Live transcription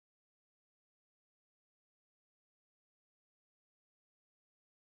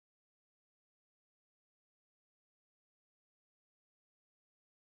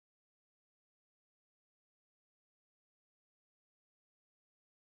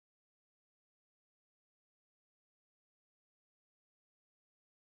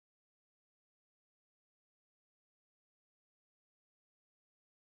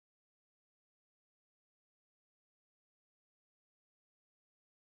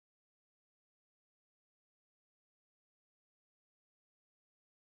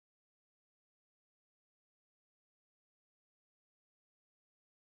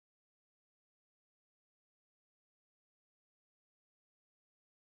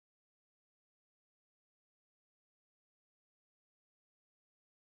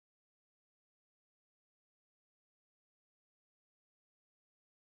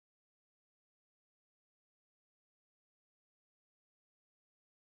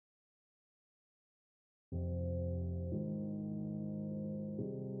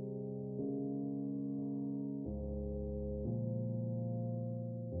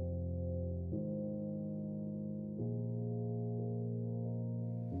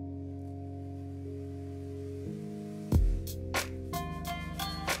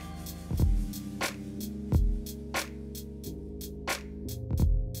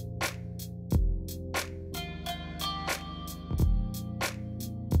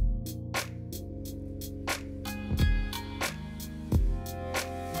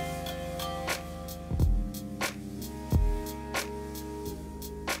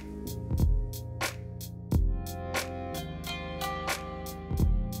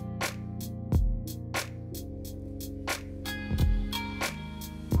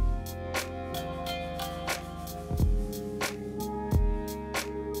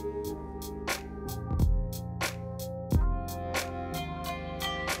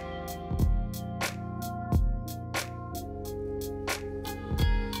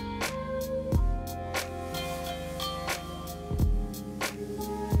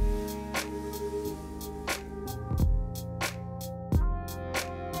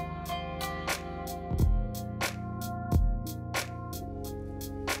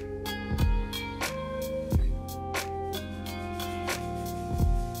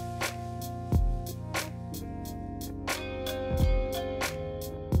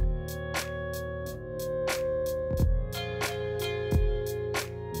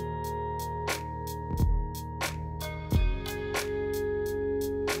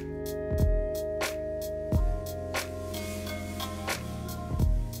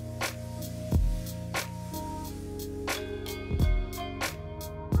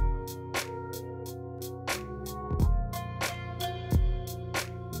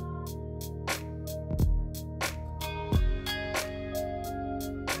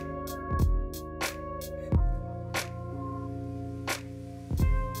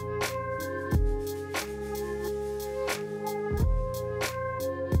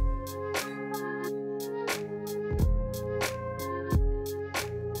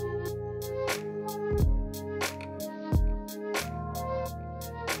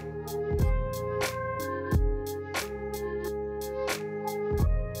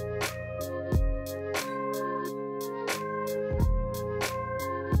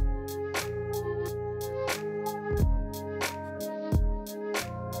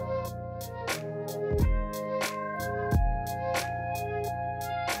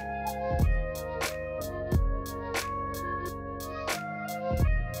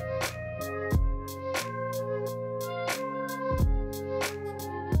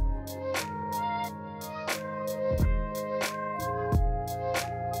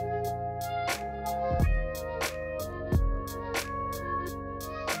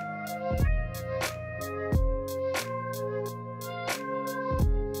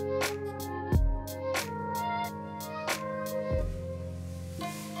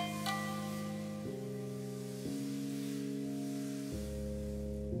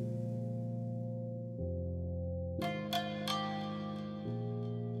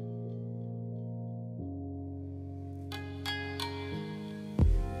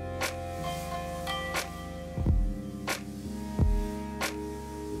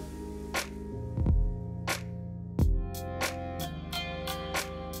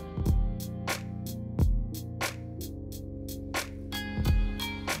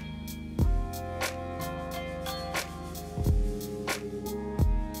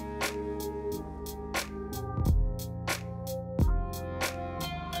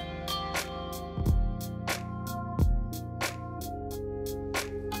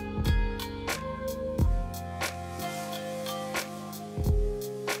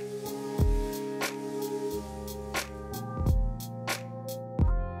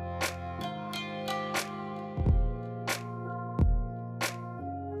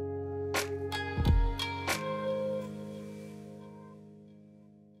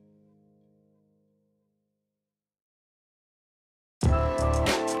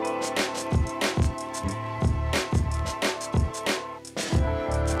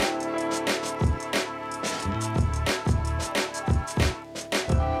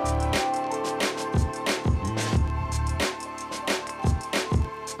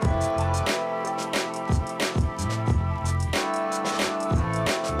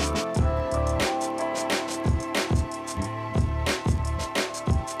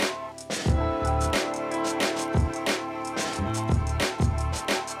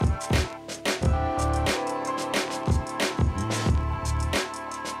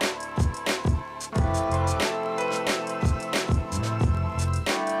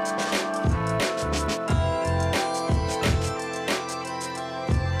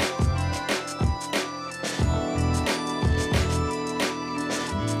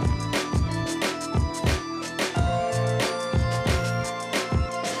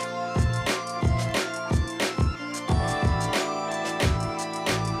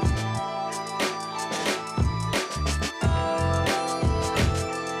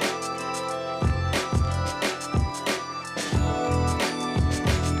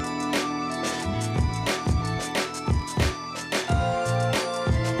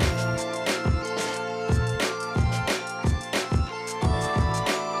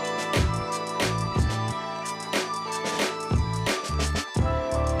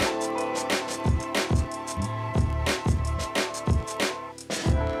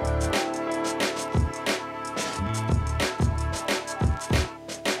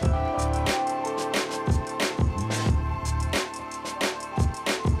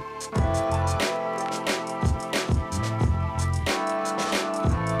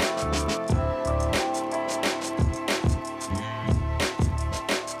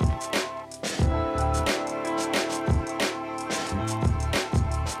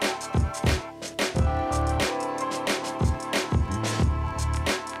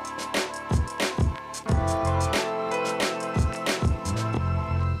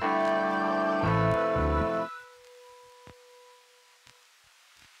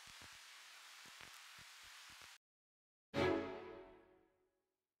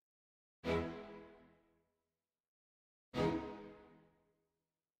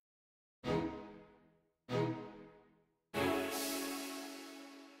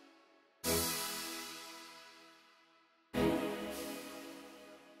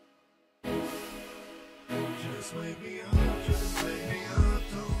Just wake me up, just wake me up,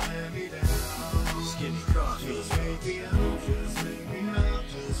 don't let me down. Just give me coffee. Just wake me up, just wake me up,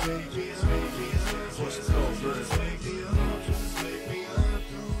 just wake me up. Horses cold brew. Just wake me up, just wake me up,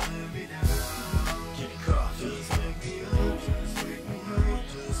 don't let me down. Give me coffee. Just wake me up, just wake me up,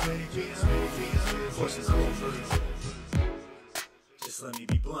 just wake me up. Horses cold brew. Just let me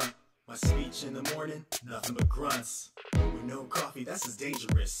be blunt. My speech in the morning, nothing but grunts. With no coffee, that's as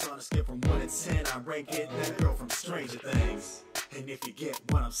dangerous. On a scale from 1 to 10, I rank it that girl from Stranger Things. And if you get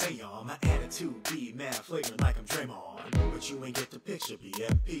what I'm saying, my attitude be mad flagrant like I'm Draymond. But you ain't get the picture,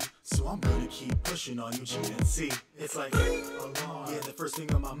 BFP. So I'm gonna keep pushing on you, GNC. It's like, yeah, the first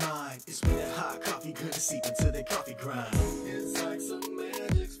thing on my mind is when that hot coffee gonna seep into the coffee grind. It's like some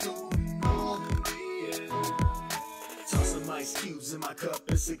magic's going on in the air. Toss some ice cubes in my cup,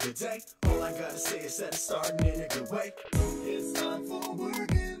 it's a good day. All I gotta say is that it's starting in a good way. It's time for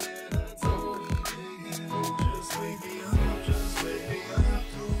working and I don't even care. Just wake me up, just wake me up,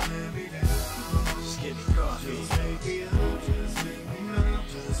 don't let me down. Just give me coffee. Just wake me up, just wake me up,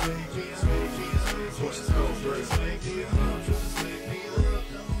 just wake me up. Horses cold brew. Just wake me up, just wake me up,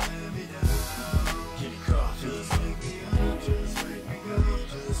 don't let me down. Give me coffee. Just wake me up, just wake me up,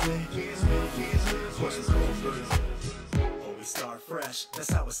 just wake me up. Horses cold brew. Start fresh,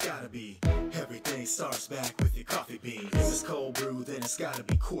 that's how it's gotta be. Everything starts back with your coffee bean. If it's cold brew, then it's gotta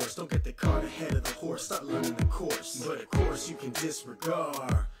be coarse. Don't get the cart ahead of the horse, start learning the course. But of course you can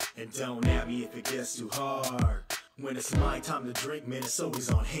disregard, and don't at me if it gets too hard. When it's my time to drink, man, it's always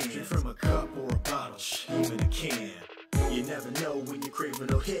on hand. Drink from a cup or a bottle, even a can. You never know when you're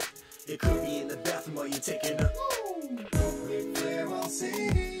craving a hit. It could be in the bathroom while you're taking a Ric Flair on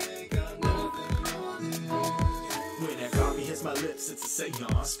CD, ain't got nothing on it. When that coffee hits my lips, it's a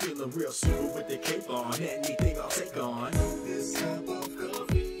seance. Feeling real super with the cape on. Anything I'll take on. This cup of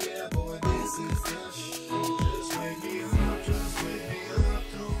coffee, yeah boy, this is the shit. Just wake me up, just wake me up,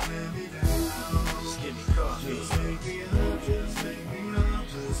 don't let me down. Just give me coffee. Just wake me up, just wake me up,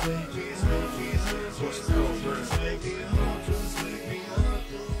 just wake me up. Horses cold brew. Just wake me up, just wake me up,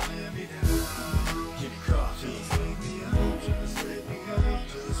 don't let me down. Give me coffee. Just wake me up, just wake me up,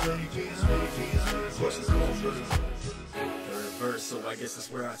 just wake me up. Horses cold brew. Verse, so I guess that's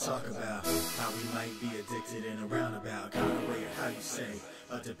where I talk about how we might be addicted in a roundabout kind of way, or how you say,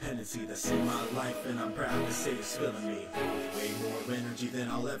 a dependency that's in my life, and I'm proud to say it's filling me. Way more energy than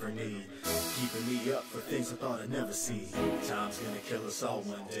I'll ever need, keeping me up for things I thought I'd never see. Time's gonna kill us all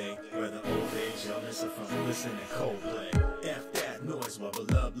one day, whether old age, illness, or from listening to Coldplay. F that noise,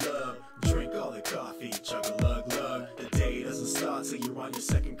 wubba love love. Drink all the coffee, chug a lug lug. The day doesn't start till you're on your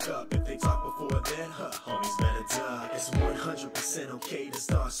second cup. If they talk before then, homies better duck. It's 100% okay to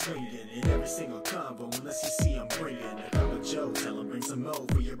start swinging in every single convo, unless you see I'm bringing a cup of Joe. Tell him bring some more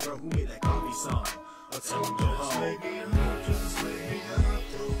for your bro who made that coffee song, or tell him go home. Just wake me up, just wake me up,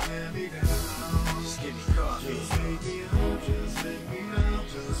 don't let me down. Just give me coffee. Just wake me up, just wake me up,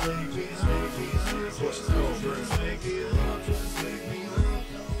 just wake me up. Horses cold brew. Just wake me up, just wake me up,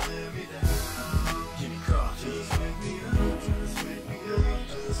 don't let me down. Give me coffee. Just wake me up, just wake me up,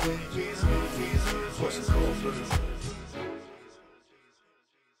 just wake me up. Horses cold brew.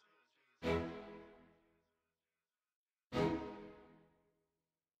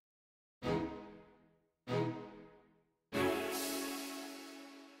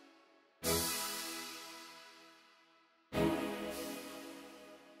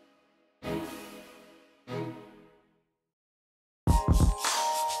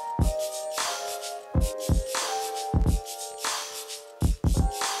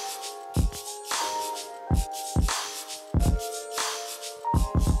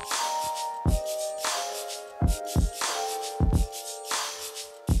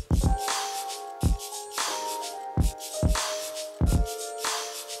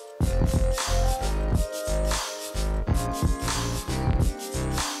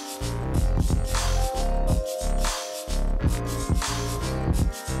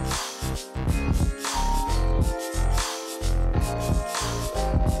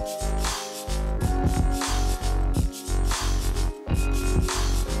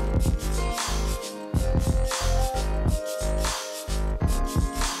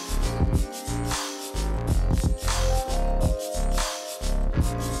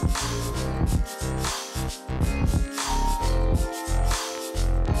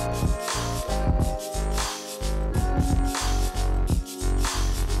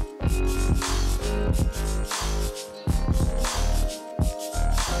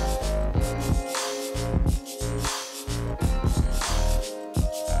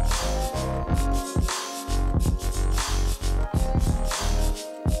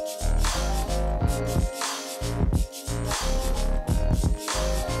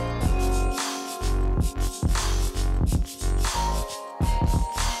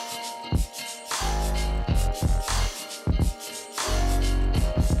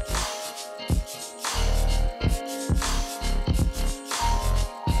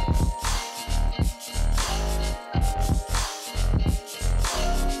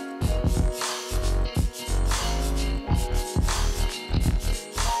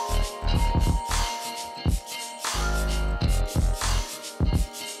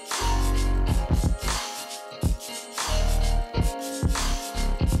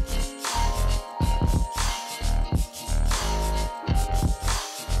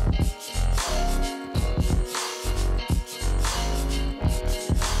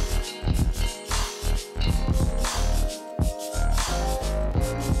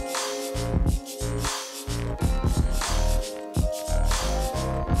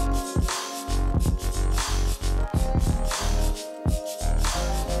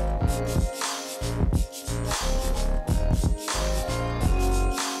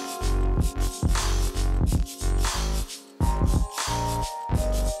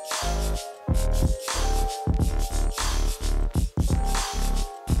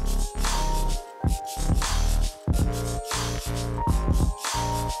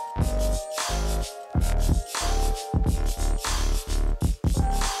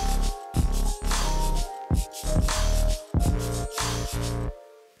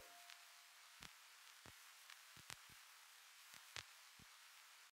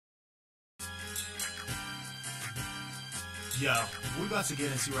 Yo, we about to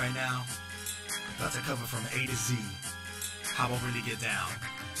get into right now, about to cover from A to Z, how I really get down.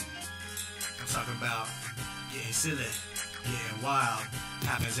 I'm talking about getting silly, getting wild,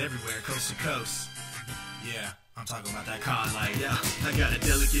 happens everywhere, coast to coast. Yeah, I'm talking about that con life. Yeah, I got a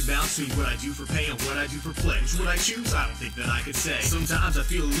delicate balance between what I do for pay and what I do for play. Which would I choose? I don't think that I could say. Sometimes I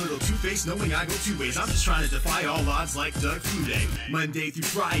feel a little two-faced knowing I go two ways. I'm just trying to defy all odds like Doug Flutie. Monday through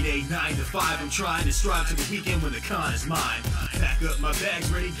Friday, 9 to 5, I'm trying to strive to the weekend when the con is mine. Pack up my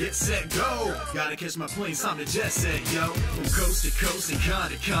bags, ready, get set, go. Gotta catch my planes, time to jet set, yo. From coast to coast and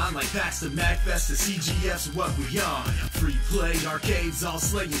con to con, like packs to MacFest to CGF's what we on. Free play, arcades, all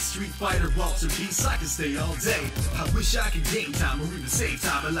slaying, Street Fighter, Walter Beasts, I can stay all day. I wish I could game time or even save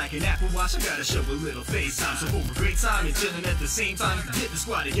time, but like an Apple Watch, I gotta show a little FaceTime. So for a great time and chilling at the same time, get the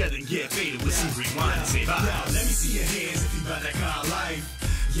squad together and get faded with some rewind and say bye. Now, let me see your hands if you got that kind of life.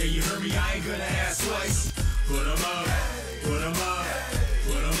 Yeah, you heard me, I ain't gonna ask twice. Put 'em up, put 'em up,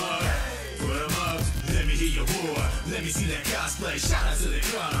 put 'em up, put 'em up. Let me hear your roar, let me see that cosplay. Shout out to the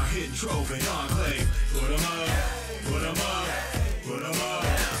crowd, our hidden trove and enclave. Put 'em up, put 'em up, put 'em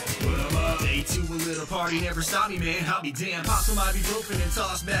up. Day 2, a little party never stopped me, man. I'll be damned. Pop some ibuprofen and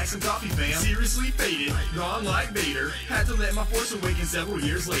toss back some coffee, fam. Seriously faded, gone like Vader. Had to let my force awaken several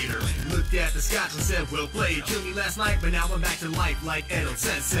years later. Looked at the scotch and said, well played. Killed me last night, but now I'm back to life like Edo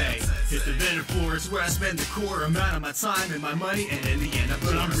Sensei. Hit the vendor floor, it's where I spend the core amount of my time and my money, and in the end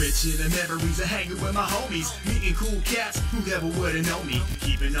I'm rich in the memories of hanging with my homies, meeting cool cats who never would've known me.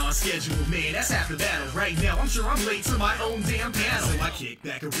 Keeping on schedule, man, that's half the battle. Right now, I'm sure I'm late to my own damn panel. So I kick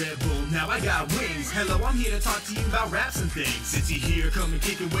back a Red Bull, now I got wings. Hello, I'm here to talk to you about raps and things. Since you're here, come and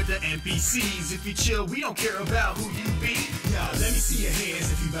kick it with the NPCs. If you chill, we don't care about who you be. Yo, let me see your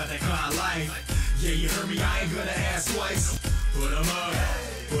hands if you about that kind of life. Yeah, you heard me, I ain't gonna ask twice. Put 'em up,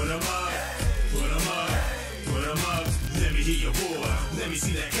 put 'em up, put 'em up, put 'em up. Let me hear your roar, let me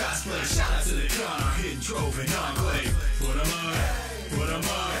see that cosplay. Shout out to the con, our hidden trove and enclave. Put 'em up, put 'em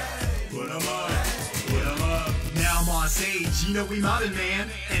up, put 'em up, put 'em up. Now I'm on stage, you know we mobbing, man.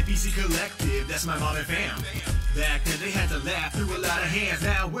 NPC Collective, that's my mobbing fam. Back then they had to laugh through a lot of hands.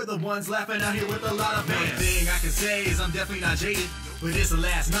 Now we're the ones laughing out here with a lot of fans. One thing I can say is I'm definitely not jaded, but it's the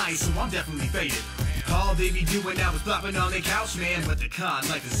last night, so I'm definitely faded. All they be doing now is flopping on their couch, man. But the con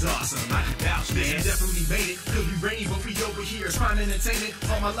life is awesome, I can vouch, man. You definitely made it, could be rainy, but we over here is prime entertainment.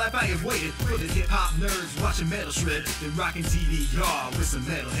 All my life I have waited for the hip-hop nerds watching metal shred, then rocking TDR with some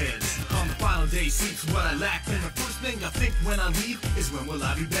metal heads. On the final day seeps what I lack, and the first thing I think when I leave is when will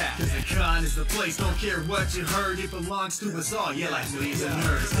I be back. Cause the con is the place, don't care what you heard, it belongs to us all, yeah, like millions of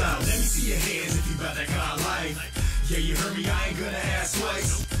nerds. Now, let me see your hands if you got that kind of life. Yeah, you heard me, I ain't gonna ask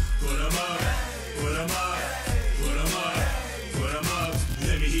twice. Put 'em up, put 'em up, put 'em up, put 'em up.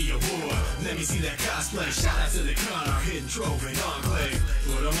 Let me hear your roar, let me see that cosplay. Shout out to the con, our hidden trove and enclave.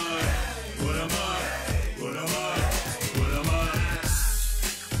 Put 'em up, put 'em up, put 'em up, put 'em up.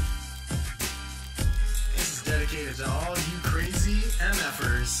 This is dedicated to all you crazy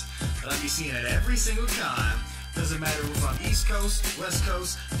MFers that I be seeing at every single con. Doesn't matter if I'm East Coast, West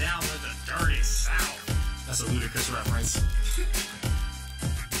Coast, down to the dirty South. That's a ludicrous reference.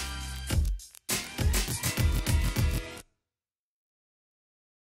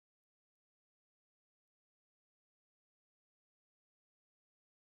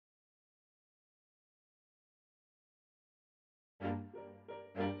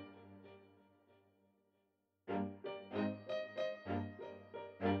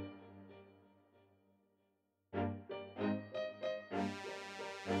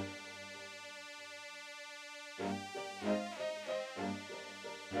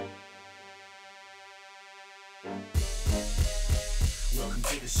 Welcome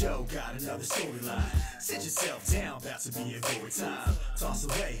to the show, got another storyline. Sit yourself down, about to be a gory time. Toss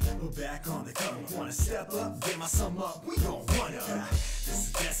away, we're back on the come. Wanna step up, get my sum up, we gon' run up. This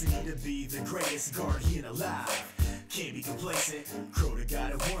is destiny to be the greatest guardian alive. Can't be complacent, Crota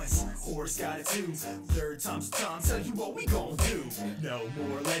got it once, Horse got it too. Third time's the charm, tell you what we gon' do. No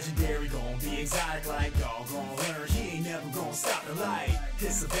more legendary, gon' be exotic like dog gon' learn. He ain't never gon' stop the light.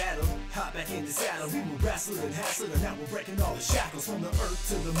 It's a battle, hop back in the saddle. We were wrestling and hassling, and now we're breaking all the shackles. From the earth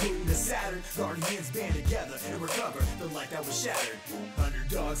to the moon to Saturn, Guardians band together and recover the light that was shattered.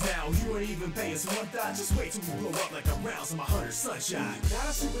 Underdogs now, you ain't even paying us one thought. Just wait till we blow up like a rounds on my hunter sunshine.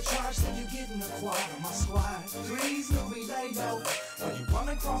 Gotta supercharge so you get in the quad on my squad. Please, no relay, no. When you run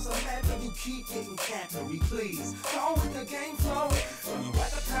across a map and you keep getting cavalry, please. Go with the game flow. When you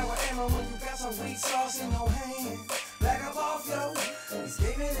at the power ammo, when you got some weak sauce in your hand. Back up off, yo. These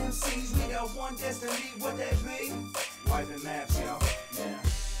gaming MCs, we got one destiny, what that be? Wiping maps, yo. Yeah.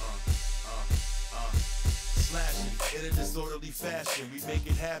 Slashing. in a disorderly fashion. We make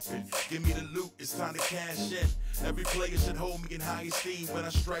it happen. Give me the loot, it's time to cash in. Every player should hold me in high esteem when I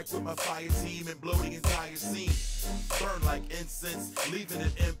strike with my fire team and blow the entire scene. Burn like incense, leaving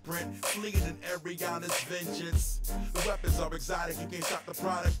an imprint, flinging an Ariana's vengeance. The weapons are exotic, you can't stop the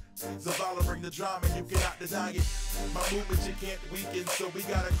product. Zavala bring the drama, you cannot deny it. My movement you can't weaken, so we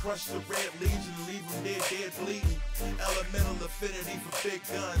gotta crush the red legion, leave them dead bleeding. Elemental affinity for big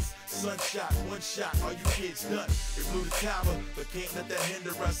guns. Sunshot, one shot, all you kids done. It blew the tower, but can't let that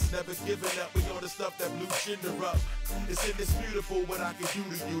hinder us. Never giving up, we on the stuff that blew gender up. It's indisputable what I can do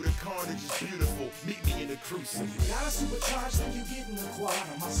to you. The carnage is beautiful. Meet me in the crucible. You gotta supercharge, then you get in the quad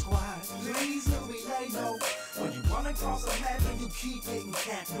on my squad. Please, no we lay low. When you run across the map and you keep getting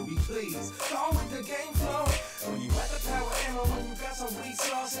capped, no we please. Go with the game flow. When you at the power ammo, when you got some weak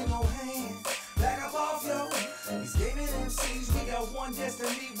sauce in your hand. Back up off, yo. These gaming MCs, we got one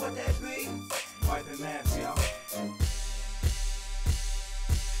destiny, what that be? Wiping maps, yo.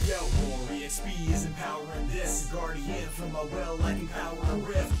 Yo, more EXP is empowering this. Guardian from a well like empowering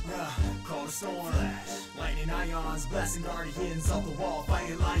rift. Call the storm. Lightning ions, blasting guardians off the wall,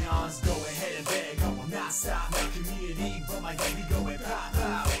 fighting lions. Go ahead and beg, I will not stop. No community, but my game be going pop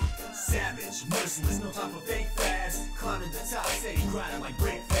out. Savage, merciless, no time for fake fast. Climbing the top, steady grinding like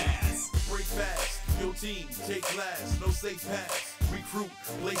break fast. Break fast, your team, take last, no safe pass. Recruit,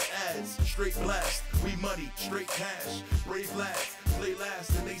 place ads, straight blast. We money, straight cash. Brave lads, play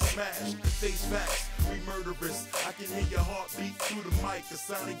last and they smash. Face facts, we murderous. I can hear your heartbeat through the mic, the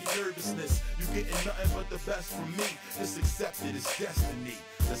sound of your nervousness. You getting nothing but the best from me. Just accept it, it's destiny.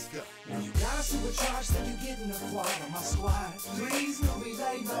 Let's go. When you gotta supercharge, then you get in the quad on my squad. Please, no we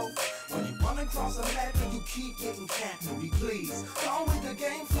lay low. When you run across the map and you keep getting capped, no we please. Go with the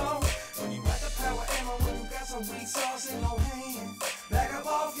game flow. When you at the power ammo, when you got some weak sauce in your hand. Back up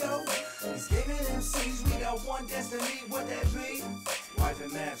off, yo. These gaming MCs, we got one destiny, what that be?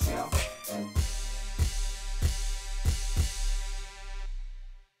 Wiping maps, yo.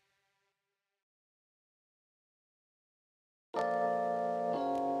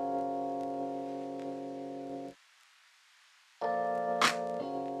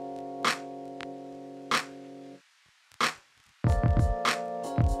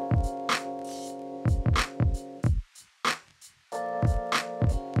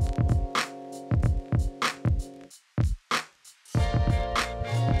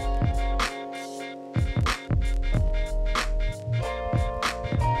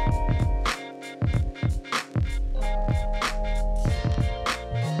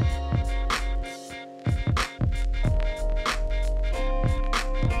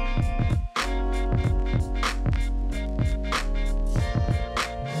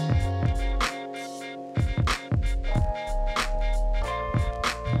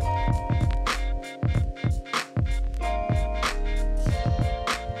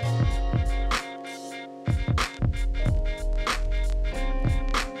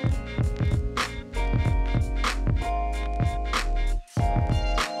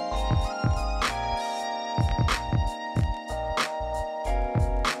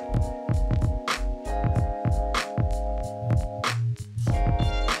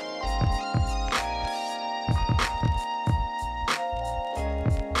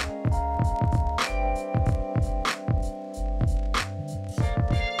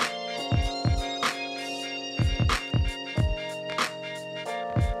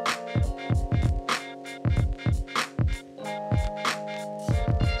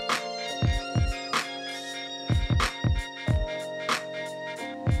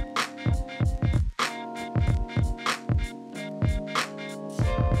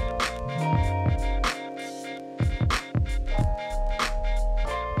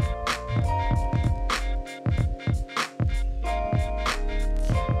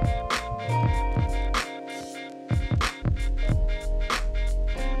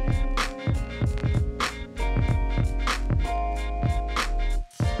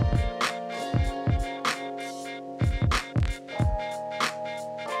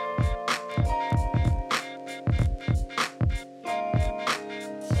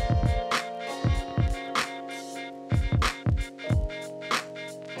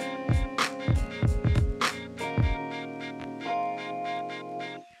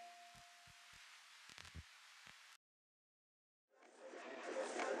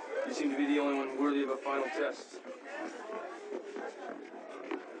 You seem to be the only one worthy of a final test.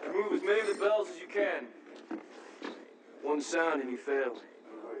 Remove as many of the bells as you can. One sound and you failed.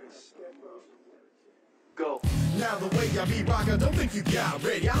 Go. Now the way I be rockin', don't think you got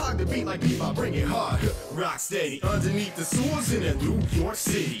ready. I hug the beat like bebop, bring it hard. Rock steady, underneath the sewers in a New York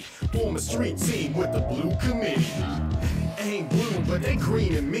City. form a street team with the blue committee. Ain't blue, but they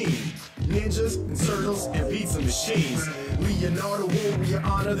green and mean. Ninjas and turtles and pizza machines. Leonardo Warrior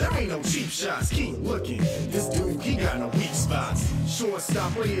honor, there ain't no cheap shots. Keep looking, this dude, he got no weak spots.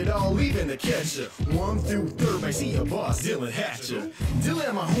 Shortstop, play it all, leaving the catcher. 1 through 3rd base, he a boss, Dylan Hatcher.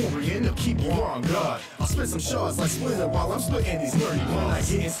 Dylan my homie, and he'll keep you on guard. I'll spit some shards like Splinter while I'm splitting these nerdy bars. When I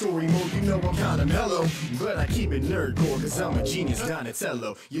get in story mode, you know I'm kinda mellow, but I keep it nerdcore, cause I'm a genius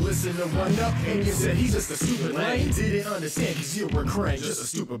Donatello. You listen to One Up, and you said he's just a stupid lame. Didn't understand, cause you were crank, just a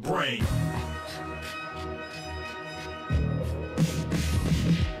stupid brain.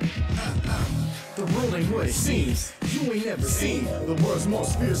 The world ain't what it seems. You ain't never seen the world's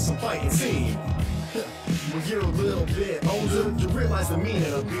most fearsome fighting team. When you're a little bit older, you realize the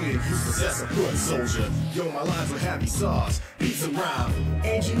meaning of being useless as a foot soldier. Yo, my lines are happy sauce, pizza rhyme,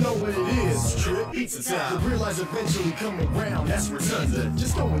 and you know what it is, trip pizza time. You realize eventually come around, that's rotunda.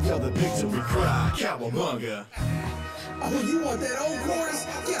 Just go and yell the victory cry, cowabunga. Oh, you want that old chorus?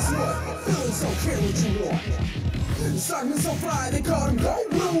 Guess what? Feelings don't care what you want. Simon so fly, they call him Gold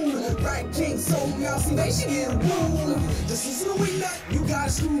Blue. Right King, so now see they should get a wound. Just listen to Wingnut, you gotta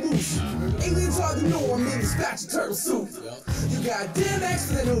screw loose. Aliens are the norm in the spatch turtle suit. You got Gen X,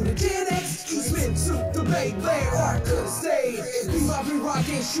 for they know the Gen X. Eastman took the bait, Blair Art could've stayed. Be my big rock,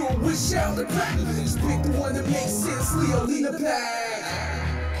 ain't sure which shall the crack. Just pick the one that makes sense, Leo, lead the pack.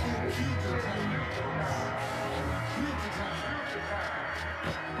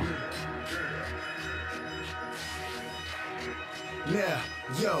 Yeah,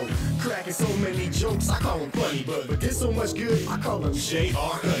 yo, cracking so many jokes, I call them funny, but did so much good, I call them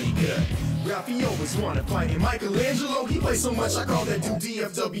J.R. Honeycutt. Ralphie always wanted fight, and Michelangelo, he plays so much, I call that dude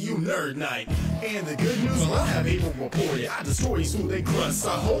DFW Nerd Night. And the good news, well, I have April reported. I destroy these who they grunts,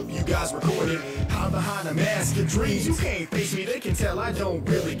 I hope you guys recorded. Hide behind a mask of dreams, you can't face me, they can tell I don't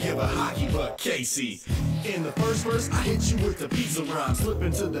really give a hockey but Casey. In the first verse, I hit you with the pizza rhyme,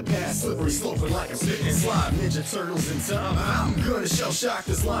 slipping to the past, slippery sloping like I'm spitting slime. Ninja Turtles in time, I'm gonna shell shock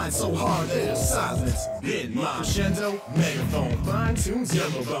this line so hard that it's silence. Hit my crescendo, megaphone, fine tunes,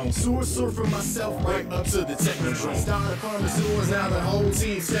 yellow bone, sewer surfing myself right up to the technodrome. Started from the sewers, now the whole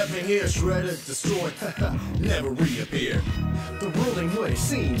team stepping here, shredded, destroyed, never reappear. The world ain't what it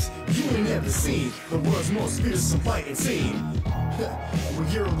seems, you ain't never seen the world's most fearsome fighting team.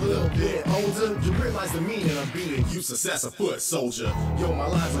 When you're a little bit older, you realize the meaning of being useless as a foot soldier. Yo, my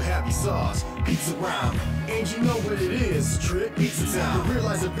lines are happy sauce, pizza rhyme, and you know what it is, trip pizza time. You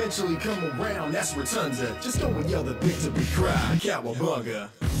realize eventually come around, that's rotunda. Just go and yell the victory cry, cowabunga.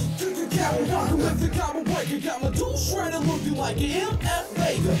 Cowabunga with the combo breaker, got my dual shredder looking like an MF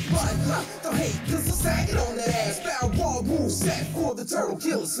Vega. But don't hate, cause I'm sagging on that ass. Bow wall move set for the turtle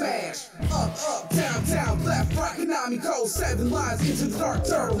killer smash. Up, down, down, left, right, Konami code 7 lines into the dark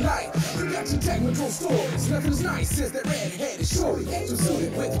turtle night. You got your technical stories, nothing as nice as that red-headed shorty. Angel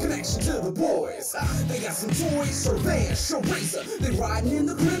suited with the connection to the boys. They got some toys, surveillance, show racer. They riding in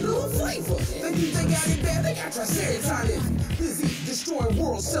the criminal flavor. They think they got it bad, they got Triceratops on it. Busy destroying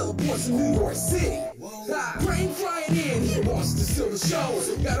worlds, teleports in New York City. Brain flying in, he wants to steal the show.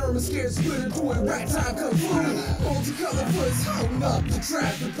 Got Irma scared, splitter doing rat time kung fu. Multicolor foots holding up the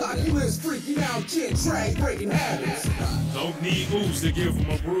traffic. Populace freaking out, kid track breaking habits. Don't need ooze to give him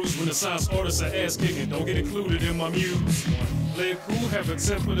a bruise when the science orders are ass kicking. Don't get included in my muse. Play it cool, have a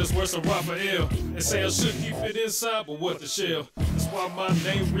temper that's worse than Raphael. They say I should keep it inside, but what the shell? That's why my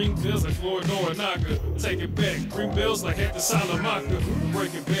name ring bells like Floridor Knocker. Take it back, ring bells like Hector Salamanca.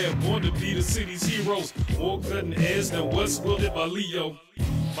 Breaking Bad, born to be the city's heroes. More cutting edge than what's wielded by Leo.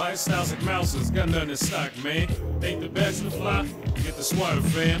 Lifestyles like mouses, got nothing in stock, man. Ain't the bats to fly, get the smarter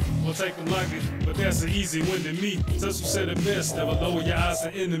fam. We'll take them like it, but that's an easy win to me. Just who said it best, never lower your eyes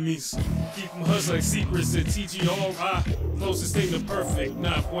to enemies. Keep them hush like secrets at TGRI. Closest thing to perfect,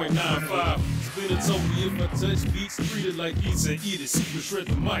 9.95. Spinner told me if I touch beats, treat it like pizza, eat it, super shred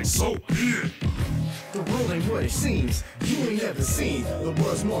the mic, so yeah. The world ain't what it seems, you ain't never seen the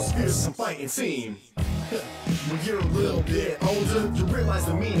world's most fearsome fighting team. When you're a little bit older, you realize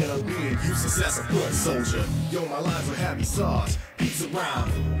the meaning of being useless as a foot soldier. Yo, my lines are happy sauce, pizza rhyme,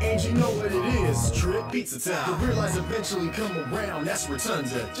 and you know what it is, trip pizza time. You realize eventually come around, that's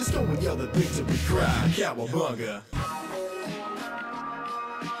rotunda. Just go and yell the victory cry, cowabunga.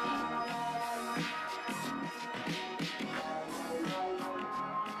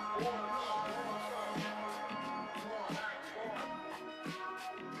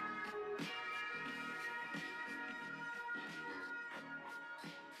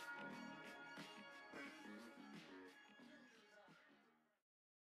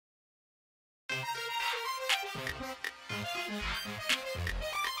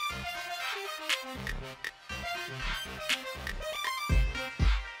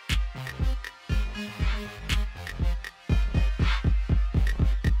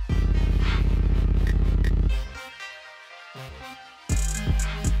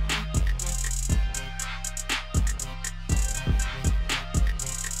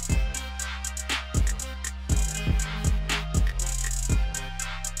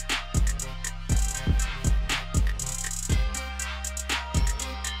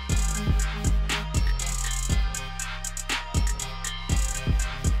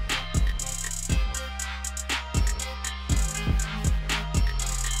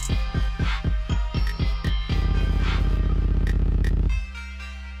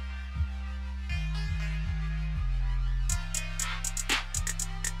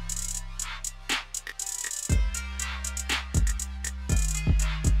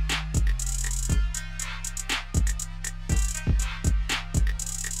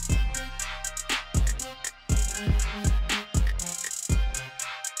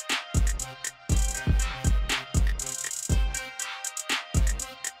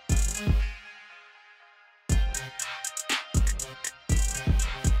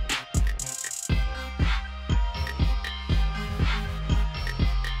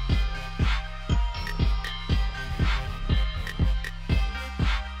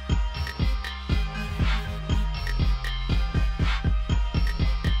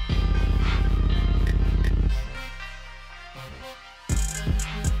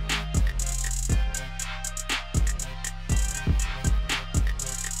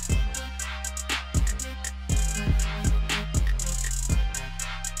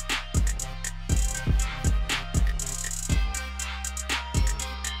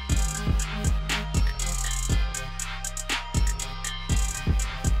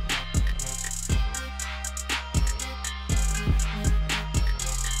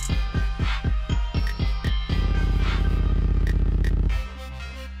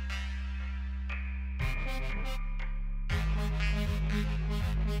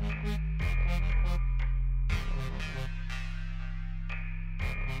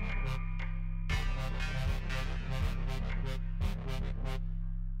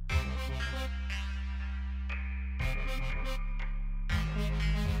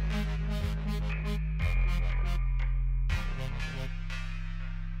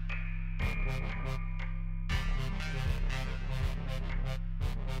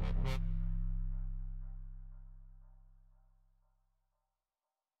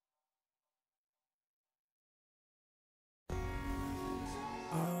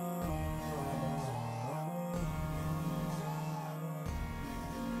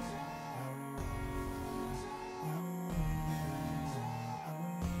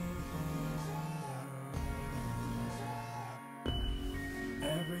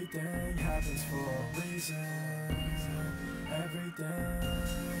 Everything happens for a reason.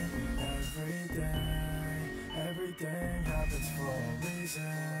 Everything happens for a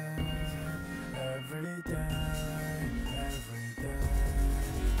reason. Everything for a reason.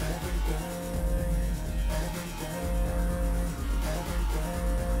 Everything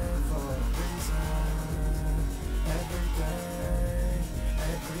for a reason.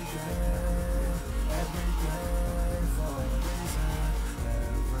 Everything happens for a reason.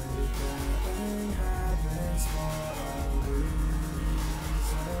 Everything happens for a reason.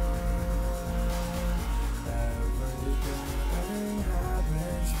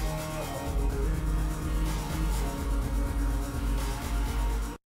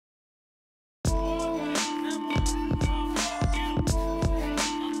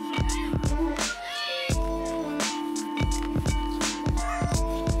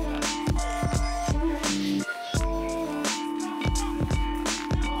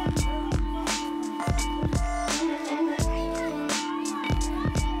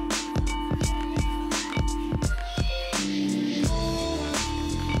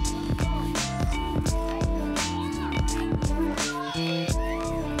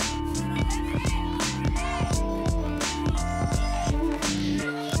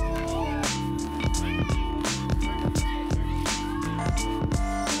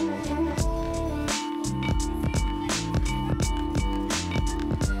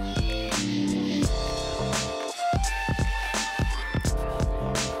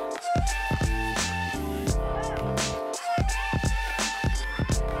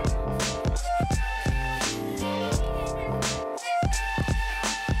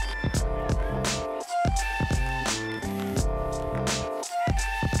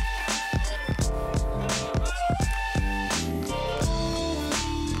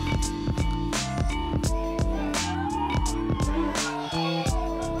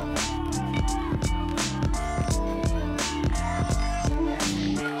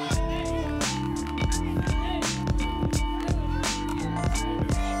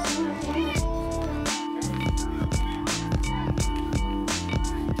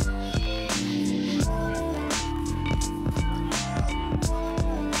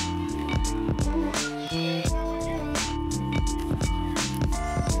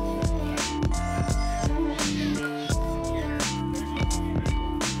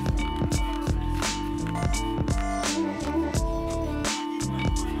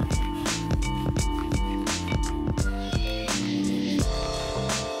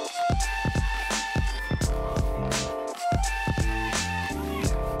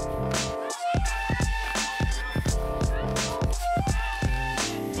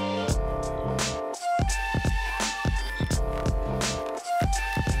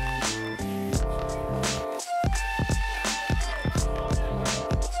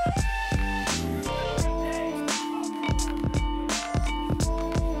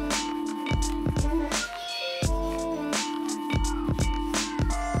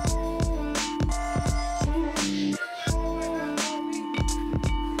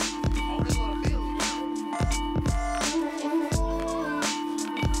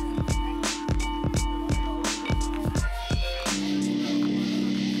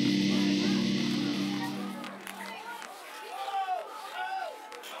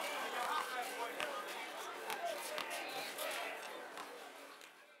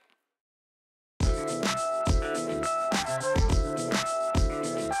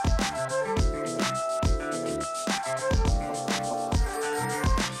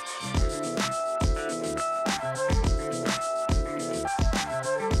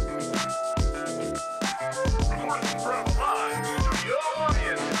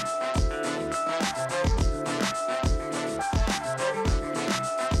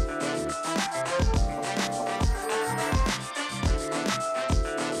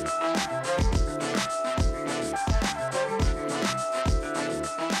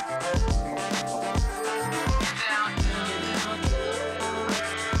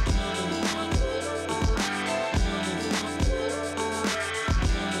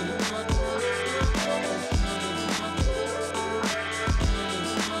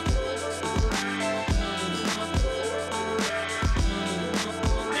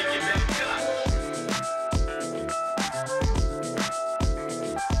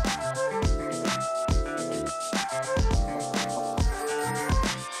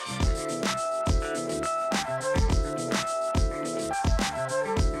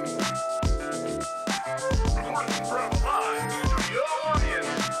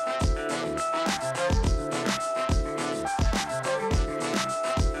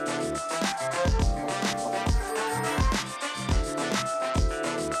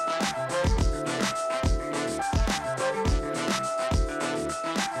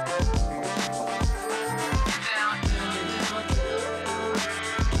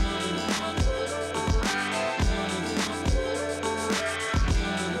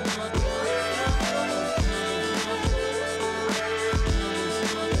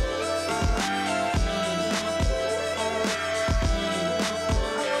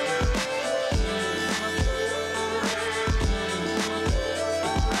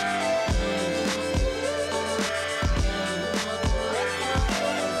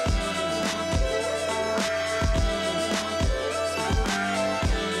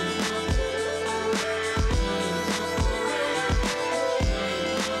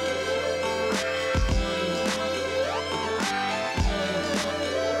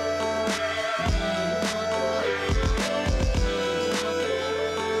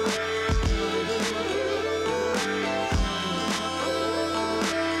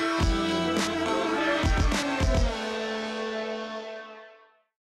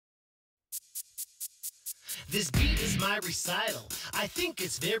 This beat is my recital. I think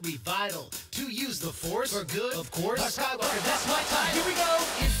it's very vital to use the force for good, of course. Skywalker, that's my title. Here we go.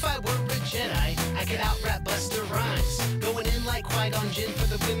 If I were a Jedi, I could out-rap Busta Rhymes. Going in like Qui-Gon Jinn for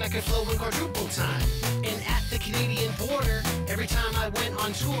the win, I could flow in quadruple time. And at the Canadian border, every time I went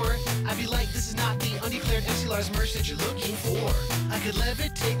on tour, I'd be like, this is not the undeclared MC Lars merch that you're looking for. I could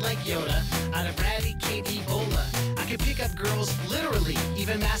levitate like Yoda, I'd eradicate Ebola. I could pick up girls, literally,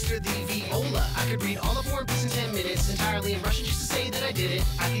 even master the viola. I could read all of War and Peace in 10 minutes, entirely in Russian just to say that I did it.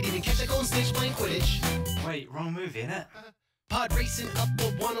 I could even catch a golden snitch playing Quidditch. Wait, wrong movie, innit? Pod racing up the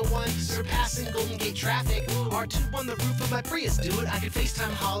 101, surpassing Golden Gate traffic. R2 on the roof of my Prius, do it, I could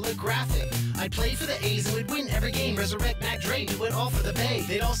FaceTime holographic. I'd play for the A's and we'd win every game. Resurrect Mac Dre, do it all for the Bay.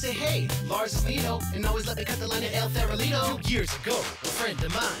 They'd all say, hey, Lars is Nito, and always let me cut the line at El Farolito. 2 years ago, a friend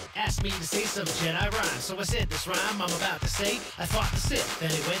of mine asked me to say some Jedi rhyme. So I said this rhyme I'm about to say. I fought the Sith,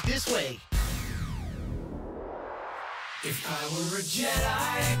 then it went this way. If I were a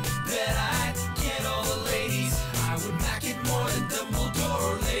Jedi, bet I'd get all the ladies. I would Mac it more than Dumbledore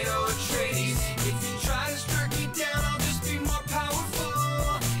or Leto Atreides. If you try to strike me down, I'll just be more powerful.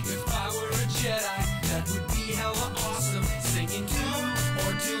 If I were a Jedi, that would be hella awesome. Singing do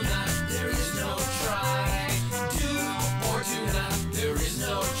or do not, there is no try. Do or do not, there is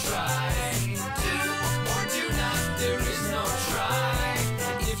no try. Do or do not, there is no try.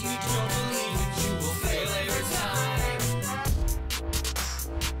 And if you don't believe it, you will fail every time.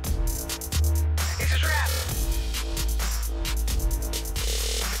 It's a trap!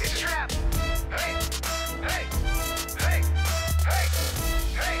 It's a trap! Hey! Hey! Hey! Hey!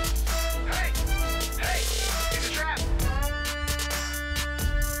 Hey! Hey! Hey! It's a trap!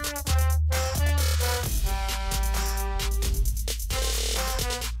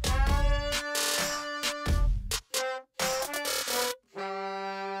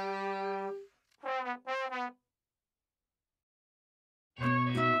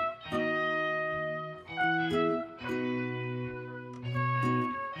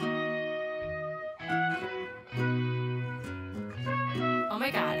 Oh my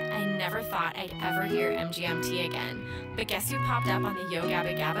god, I never thought I'd ever hear MGMT again. But guess who popped up on the Yo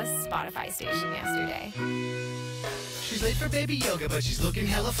Gabba Gabba Spotify station yesterday? She's late for baby yoga, but she's looking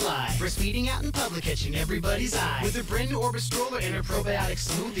hella fly. Breastfeeding out in public, catching everybody's eye. With her brand new Orbit stroller and her probiotic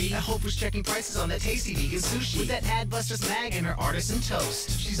smoothie. I hope who's checking prices on that tasty vegan sushi. With that Adbusters mag and her artisan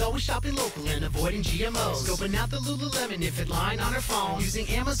toast. She's always shopping local and avoiding GMOs. Scoping out the Lululemon if it line on her phone. Using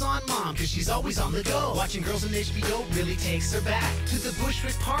Amazon Mom, cause she's always on the go. Watching girls on HBO really takes her back to the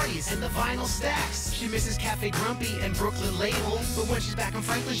Bushwick parties and the vinyl stacks. She misses Cafe Grumpy and Brooklyn Label. But when she's back on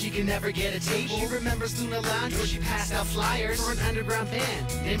Franklin, she can never get a table. She remembers Luna Lounge where she passed out flyers for an underground band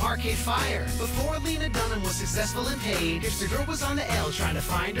named Arcade Fire. Before Lena Dunham was successful and paid, Hipster Girl was on the L trying to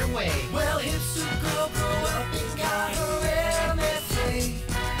find her way. Well, hipster girl grew up and got her MFA.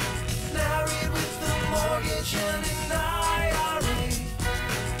 Married with the mortgage and an IRA.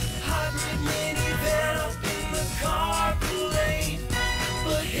 Hybrid minivan up in the carpool lane.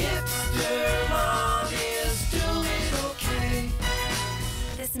 But hipster mom is doing okay.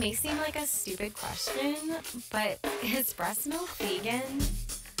 This may seem like a stupid question, but is breast milk vegan?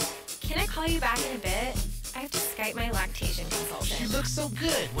 Can I call you back in a bit? I have to Skype my lactation consultant. She looks so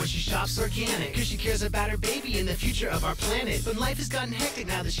good when she shops organic, cause she cares about her baby and the future of our planet. But life has gotten hectic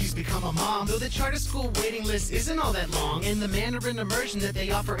now that she's become a mom. Though the charter school waiting list isn't all that long, and the Mandarin immersion that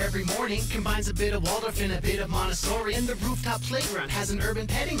they offer every morning combines a bit of Waldorf and a bit of Montessori. And the rooftop playground has an urban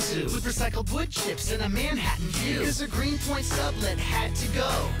petting zoo with recycled wood chips and a Manhattan view. Cause her Greenpoint sublet had to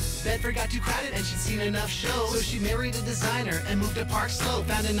go. Bedford got too crowded and she'd seen enough shows. So she married a designer and moved to Park Slope.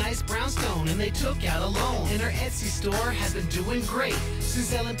 Found a nice brownstone and they took out a loan. And her Etsy store has been doing great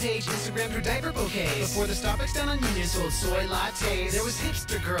since Ellen Page Instagrammed her diaper bouquets. Before the Starbucks down on Union sold soy lattes, there was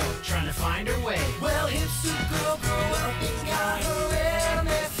hipster girl trying to find her way. Well, hipster girl grew up and got her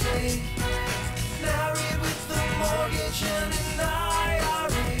MFA. Married with the mortgage and an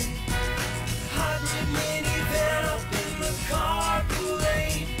IRA. Hybrid minivan up in the carpool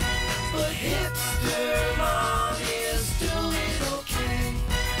lane. But hipster mom is doing okay.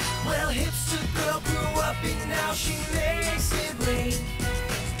 Well, hipster girl grew up and now she makes it rain.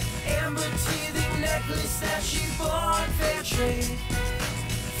 Amber teething necklace that she bought fair trade.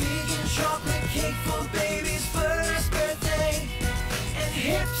 Vegan chocolate cake for baby's first birthday. And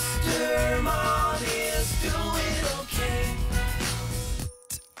hipster mom is doing okay.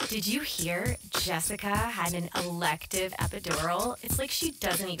 Did you hear Jessica had an elective epidural? It's like she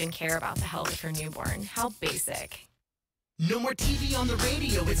doesn't even care about the health of her newborn. How basic. No more TV on the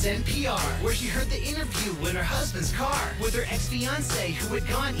radio, it's NPR, where she heard the interview in her husband's car with her ex-fiancé who had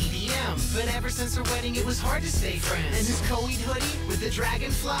gone EDM. But ever since her wedding, it was hard to stay friends. And his Coed hoodie with the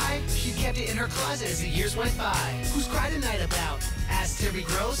dragonfly, she kept it in her closet as the years went by. Who's Cry Tonight about? Asked Terry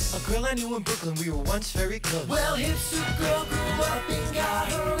Gross. A girl I knew in Brooklyn, we were once very close. Well, hipster girl grew up and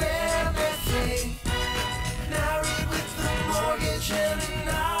got her everything. Married with a mortgage and an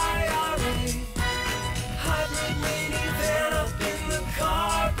IRA. Hybrid minivan up in the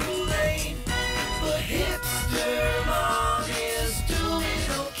carpool lane. But hipster mom is doing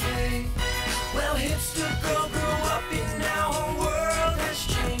okay. Well, hipster girl grew up and now her world has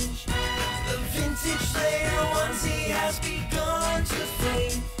changed. The vintage Slayer onesie has begun to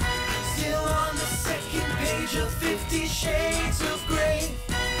fade. Still on the second page of 50 Shades of Grey.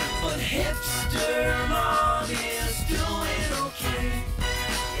 But hipster mom is doing okay.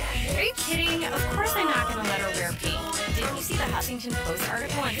 Are you kidding? Of course I'm not gonna let her wear pink. Didn't you see the Huffington Post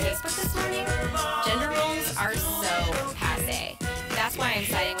article on Facebook this morning? Gender roles are so passé. That's why I'm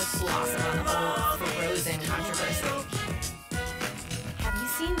siding with Blossom on the whole Frozen controversy. Have you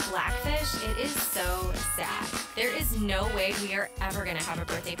seen Blackfish? It is so sad. There is no way we are ever gonna have a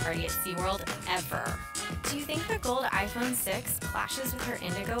birthday party at SeaWorld, ever. Do you think the gold iPhone 6 clashes with her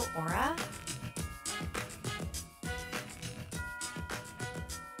indigo aura?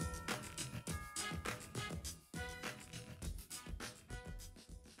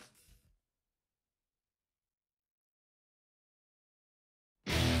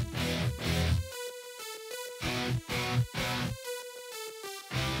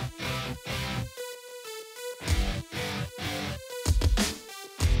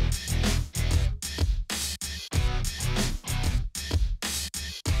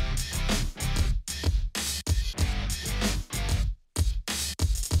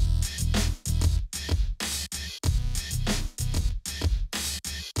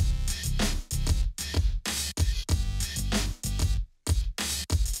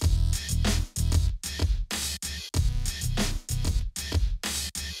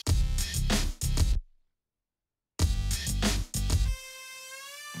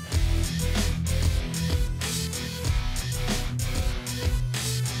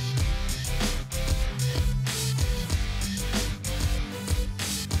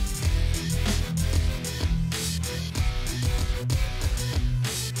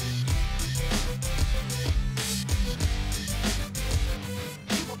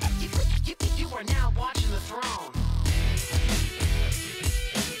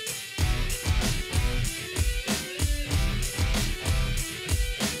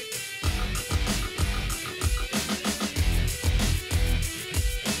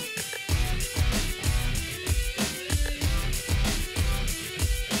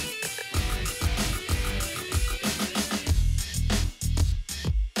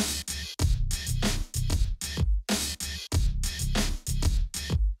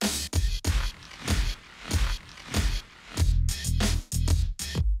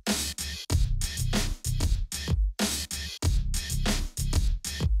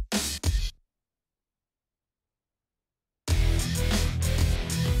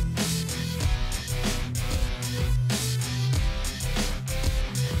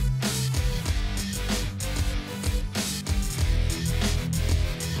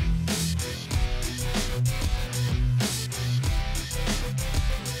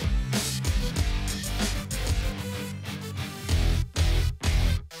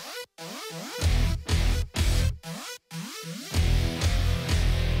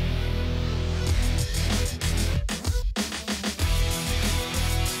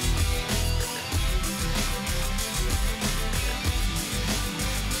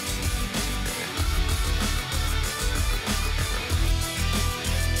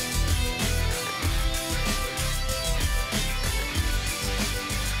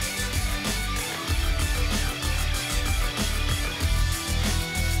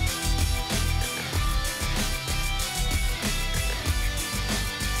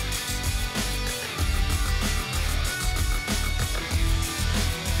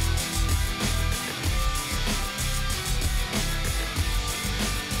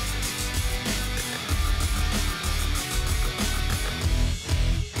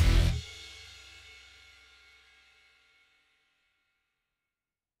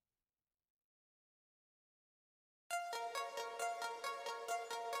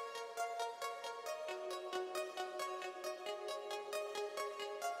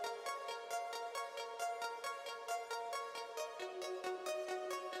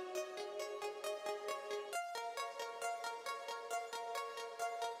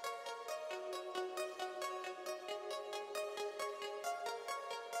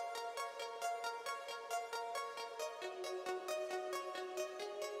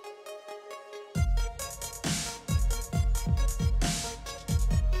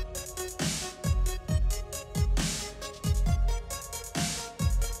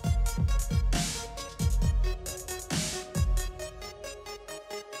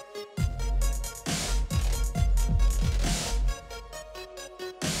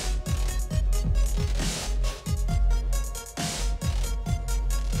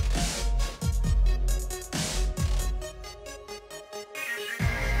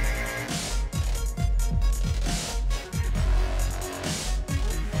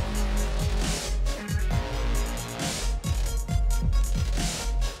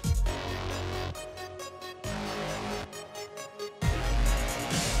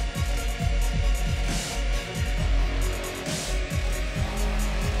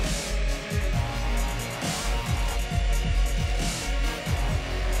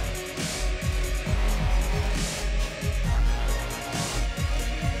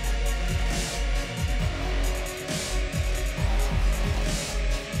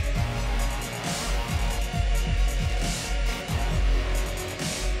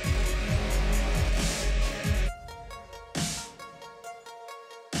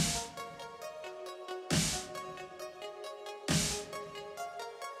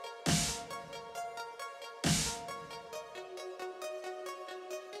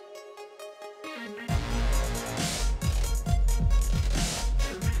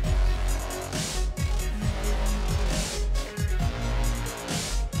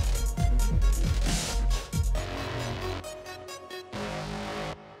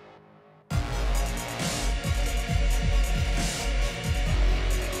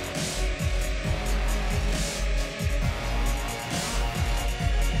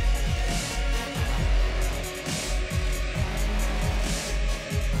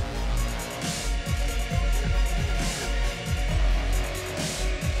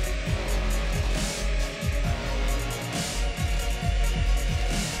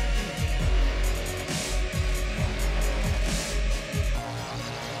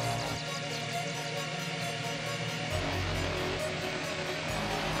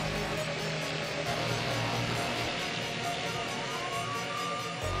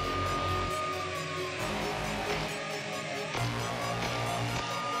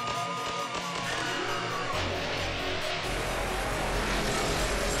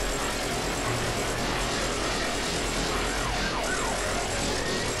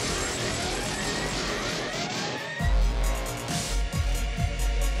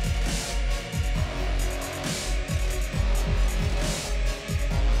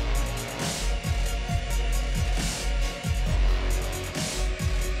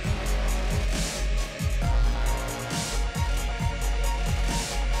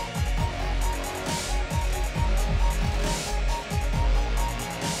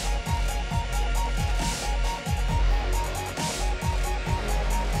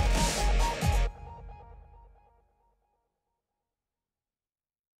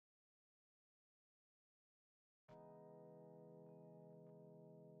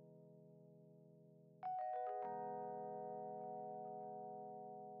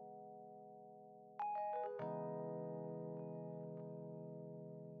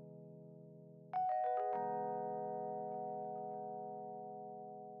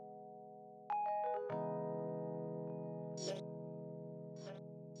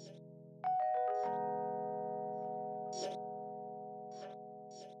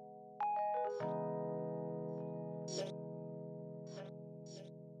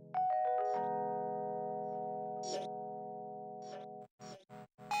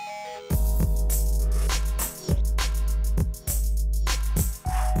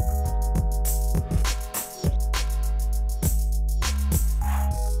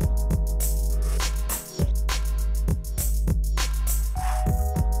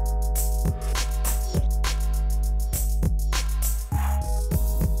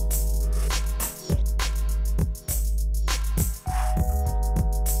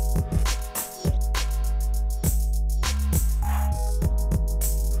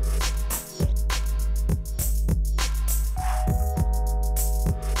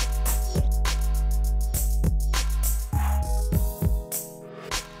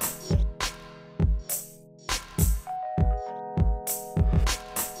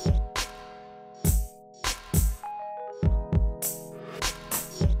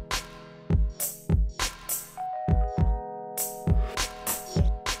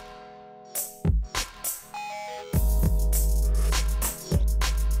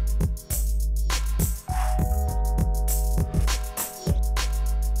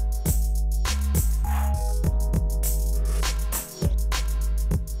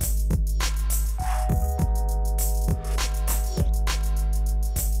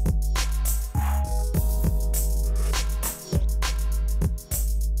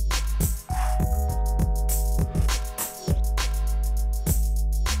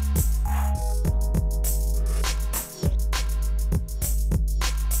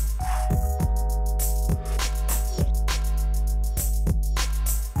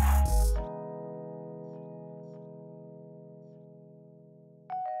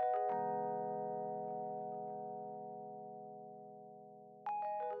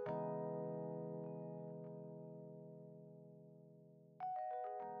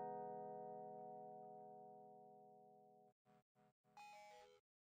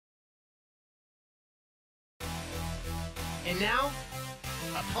 And now,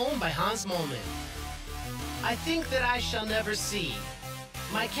 a poem by Hans Mollman. I think that I shall never see.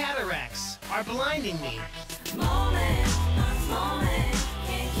 My cataracts are blinding me. Moment, moment,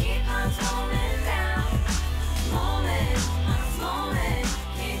 can't keep on toning down. Moment, moment,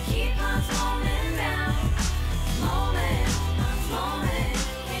 can't keep on toning down. Moment, moment,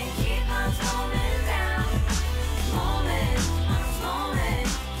 can't keep on toning down. Moment, moment,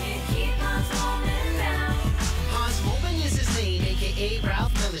 can't keep on toning down. Hans Mollman is his name, aka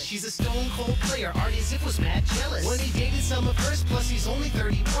Ralph Miller's She's a stone cold player, Artie as if was mad jealous. When he dated some of hers, plus he's only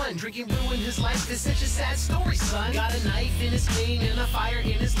 31. Drinking ruined his life, it's such a sad story, son. Got a knife in his vein and a fire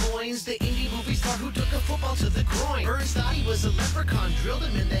in his loins. The indie movie star who took a football to the groin. Burns thought he was a leprechaun, drilled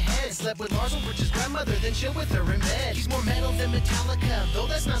him in the head. Slept with Lars Ulbricht's grandmother, then chilled with her in bed. He's more metal than Metallica, though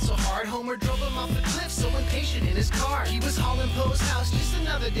that's not so hard. Homer drove him off the cliff, so impatient in his car. He was hauling Poe's house, just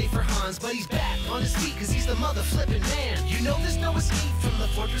another day for Hans. But he's back on his feet, cause he's the mother flipping man. You know there's no escape from the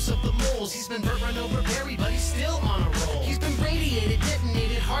fortress of the moles. He's been burnt, run over, buried, but he's still on a roll. He's been radiated,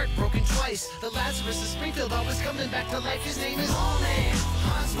 detonated, heartbroken twice. The Lazarus of Springfield always coming back to life. His name is Moment,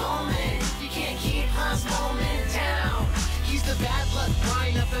 Hans Moment. You can't keep Hans Moment down. He's the bad luck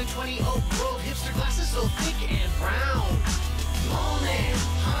Brian up in 20 Oak Grove. Hipster glasses so thick and brown. Moment,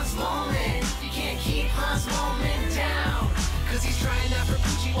 Hans Moment. You can't keep Hans Moment down. Cause he's trying out for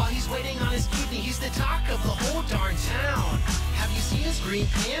Gucci while he's waiting on his kidney. He's the talk of the whole darn town. Have you seen his green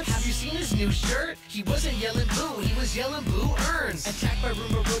pants? Have you seen his new shirt? He wasn't yelling boo, he was yelling boo earns. Attacked by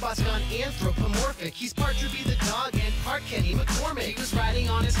Roomba robots gone anthropomorphic. He's part Droopy the dog and part Kenny McCormick. He was riding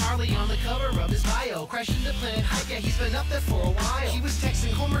on his Harley on the cover of his bio. Crashed into Planet Hype, yeah, he's been up there for a while. He was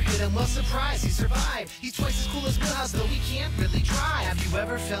texting Homer, hit him, well surprised, he survived. He's twice as cool as Milhouse, though he can't really drive. Have you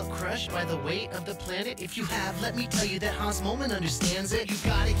ever felt crushed by the weight of the planet? If you have, let me tell you that Hans Moment understands it. You've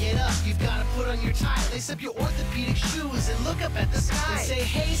gotta get up, you've gotta put on your tie, lace up your orthopedic shoes and look up at the sky. And say,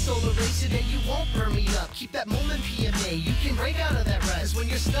 hey, solar race, today you won't burn me up. Keep that Moment PMA, you can break out of that rut. 'Cause when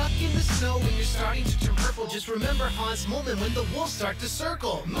you're stuck in the snow, when you're starting to turn purple, just remember Hans Moment when the wolves start to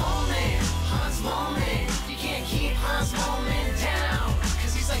circle. Moment, Hans Moment, you can't keep Hans Moment down.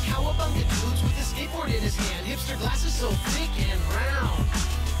 'Cause he's like cowabunga dudes with a skateboard in his hand. Hipster glasses so thick and round.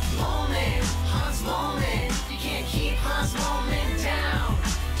 Moment, Hans Moment, you can't keep Hans Moment down.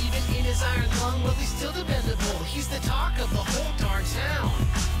 Even in his iron lung, well, he's still dependable. He's the talk of the whole darn town.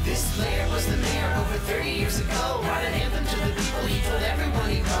 This player was the mayor over 30 years ago. Brought an anthem to the people, he told everyone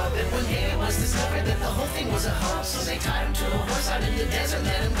he wrote. Then one day it was discovered that the whole thing was a hoax. So they tied him to a horse out in the desert,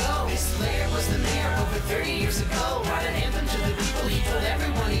 let him go. This player was the mayor over 30 years ago. Brought an anthem to the people, he told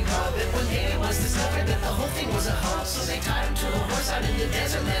everyone he wrote. Then one day it was discovered that the whole thing was a hoax. So they tied him to a horse out in the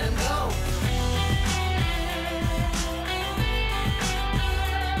desert, let him go.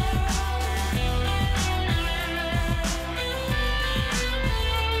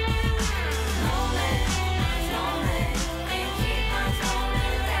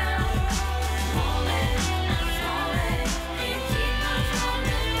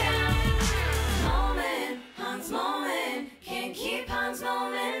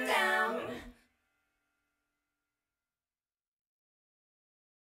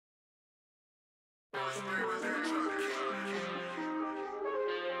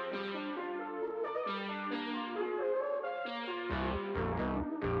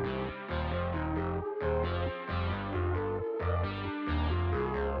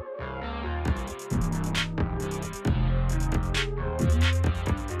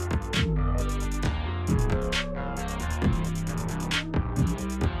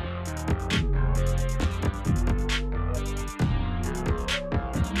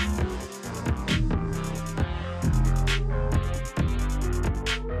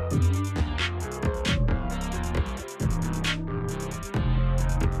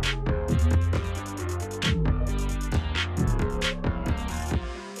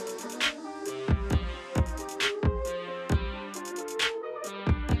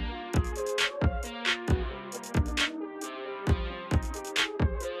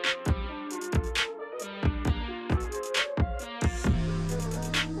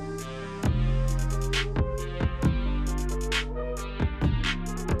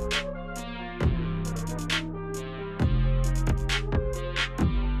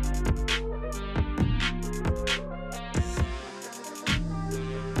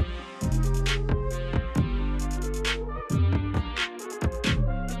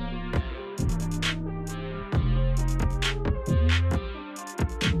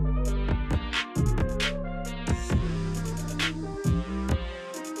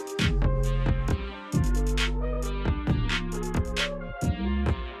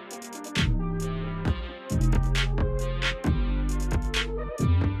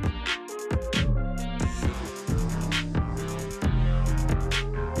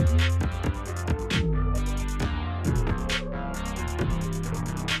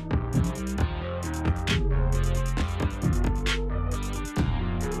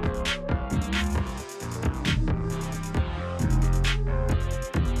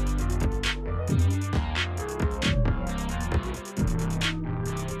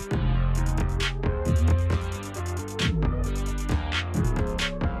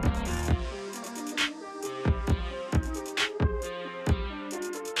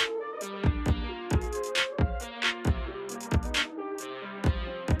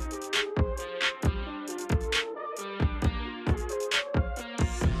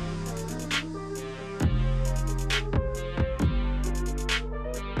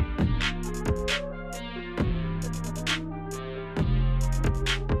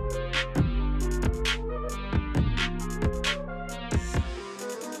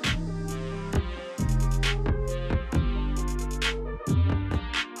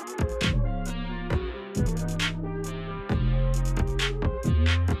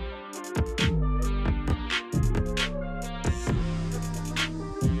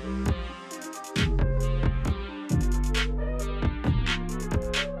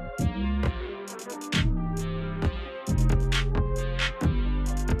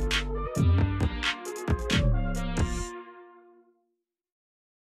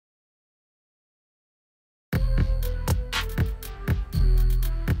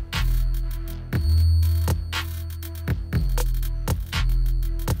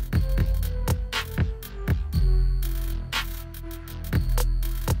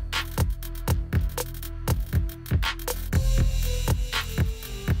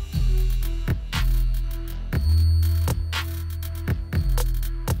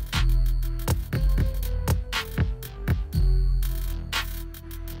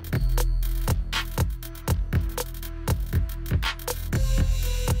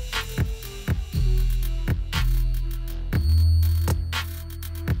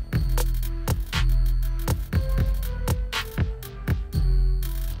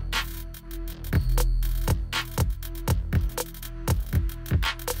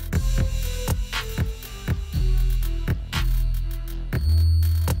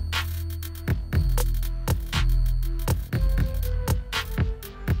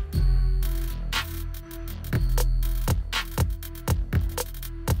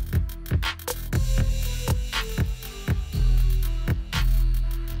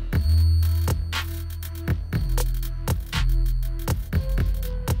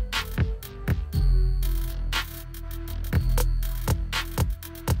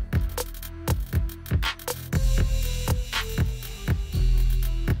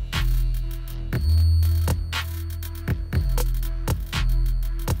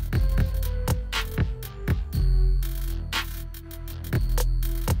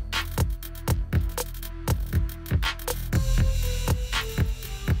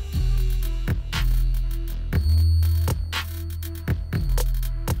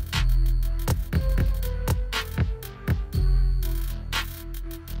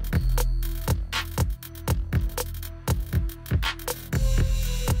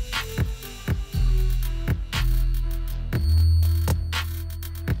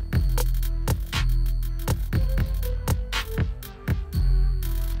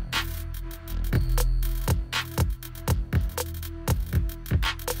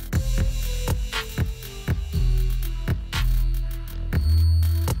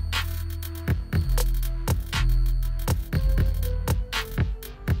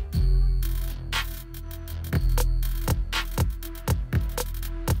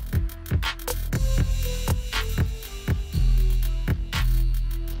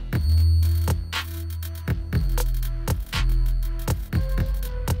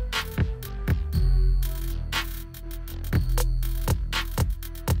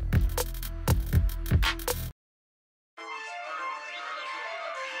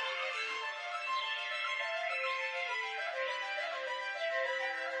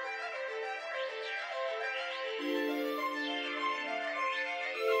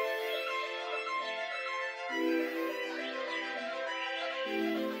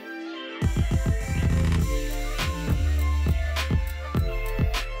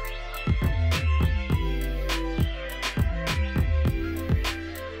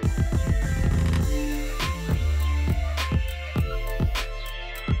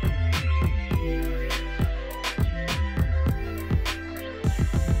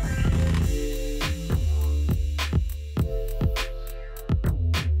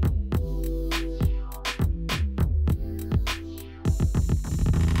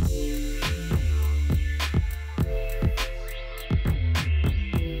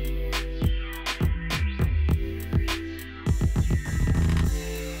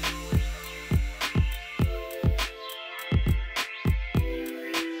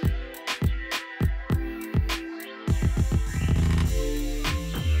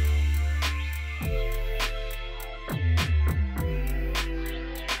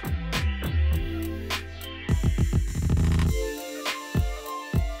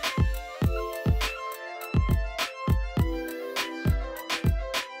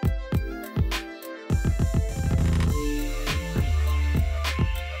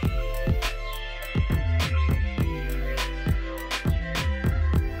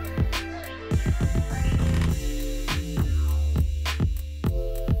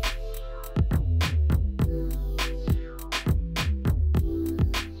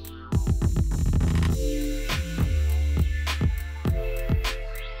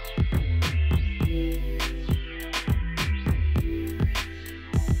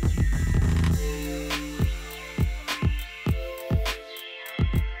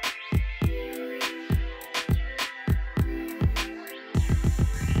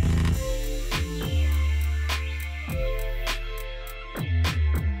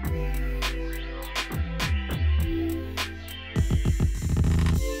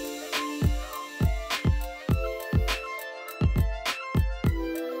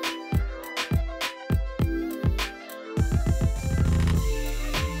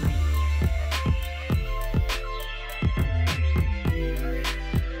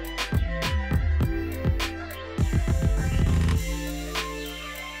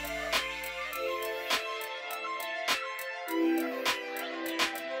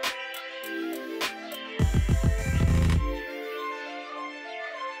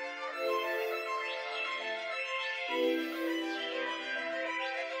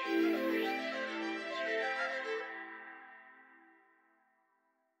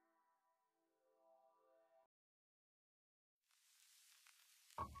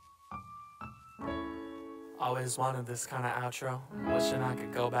 Always wanted this kind of outro. Wishing I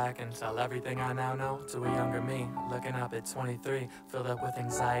could go back and tell everything I now know to a younger me. Looking up at 23, filled up with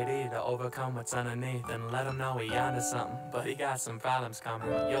anxiety to overcome what's underneath and let him know he onto something, but he got some problems coming.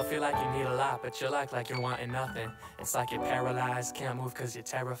 You'll feel like you need a lot, but you'll act like you're wanting nothing. It's like you're paralyzed, can't move cause you're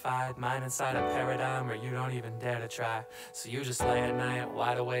terrified. Mind inside a paradigm where you don't even dare to try. So you just lay at night,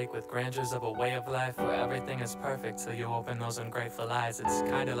 wide awake with grandeurs of a way of life where everything is perfect till you open those ungrateful eyes. It's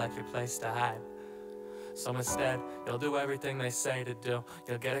kinda like your place to hide. So instead, you'll do everything they say to do.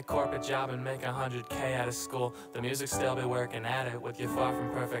 You'll get a corporate job and make 100K out of school. The music still be working at it with your far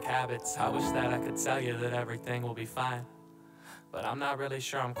from perfect habits. I wish that I could tell you that everything will be fine, but I'm not really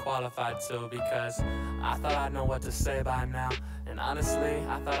sure I'm qualified to, because I thought I'd know what to say by now. And honestly,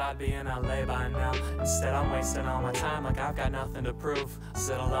 I thought I'd be in LA by now. Instead, I'm wasting all my time like I've got nothing to prove.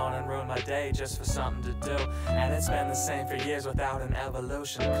 Sit alone and ruin my day just for something to do. And it's been the same for years without an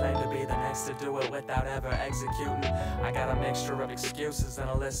evolution. Claim to be the next to do it without ever executing. I got a mixture of excuses and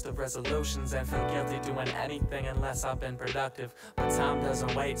a list of resolutions, and feel guilty doing anything unless I've been productive. But time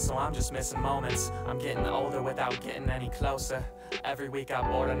doesn't wait, so I'm just missing moments. I'm getting older without getting any closer. Every week I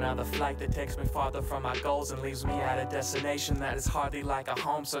board another flight that takes me farther from my goals and leaves me at a destination that is hardly like a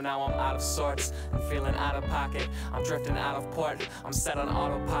home. So now I'm out of sorts and feeling out of pocket. I'm drifting out of port, I'm set on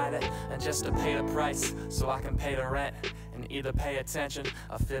autopilot, and just to pay the price so I can pay the rent and either pay attention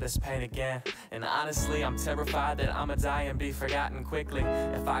or feel this pain again. And honestly, I'm terrified that I'ma die and be forgotten quickly.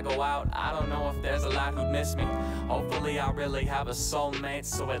 If I go out, I don't know if there's a lot who'd miss me. Hopefully I'll really have a soulmate,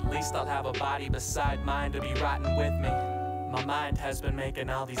 so at least I'll have a body beside mine to be rotting with me. My mind has been making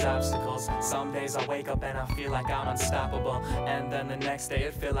all these obstacles. Some days I wake up and I feel like I'm unstoppable, and then the next day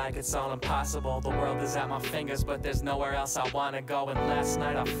it feel like it's all impossible. The world is at my fingers, but there's nowhere else I wanna go. And last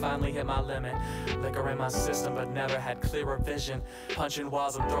night I finally hit my limit. Liquor in my system, but never had clearer vision. Punching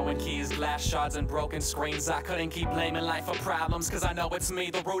walls and throwing keys, glass shards and broken screens. I couldn't keep blaming life for problems, cause I know it's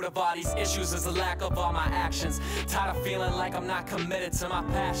me. The root of all these issues is the lack of all my actions. Tired of feeling like I'm not committed to my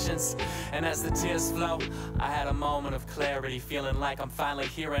passions. And as the tears flow, I had a moment of clarity, feeling like I'm finally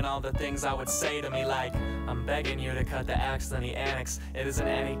hearing all the things I would say to me, like, I'm begging you to cut the acts in the annex. It isn't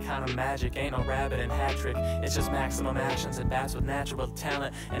any kind of magic, ain't no rabbit and hat trick. It's just maximum actions at bats with natural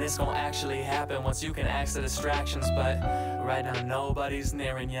talent, and it's gonna actually happen once you can axe the distractions. But right now nobody's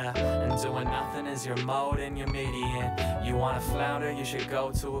nearing ya, and doing nothing is your mode and your median. You wanna flounder, you should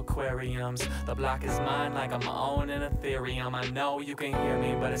go to aquariums. The block is mine like I'm owning Ethereum. I know you can hear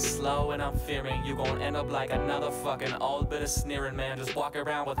me, but it's slow and I'm fearing you gon' end up like another fucking old bit of sneering man. Just walk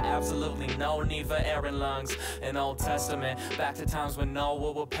around with absolutely no need for air and lungs. An Old Testament, back to times when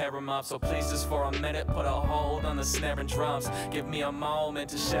Noah will pair them up. So please just for a minute put a hold on the snare and drums. Give me a moment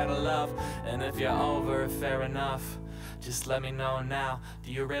to share the love, and if you're over it, fair enough. Just let me know now,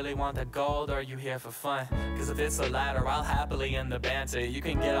 do you really want the gold or are you here for fun? Cause if it's the latter, I'll happily end the banter. You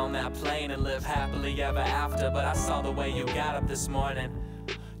can get on that plane and live happily ever after. But I saw the way you got up this morning.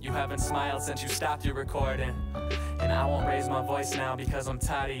 You haven't smiled since you stopped your recording. And I won't raise my voice now because I'm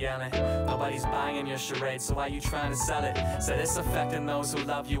tired of yelling. Nobody's buying your charade, so why you trying to sell it? Said it's affecting those who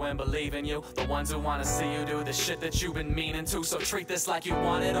love you and believe in you, the ones who wanna see you do the shit that you've been meaning to. So treat this like you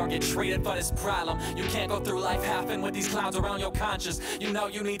want it or get treated for this problem. You can't go through life halfing with these clouds around your conscience. You know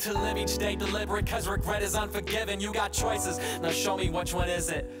you need to live each day deliberate, cause regret is unforgiving. You got choices, now show me which one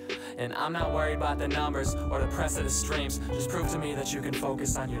is it. And I'm not worried about the numbers or the press of the streams. Just prove to me that you can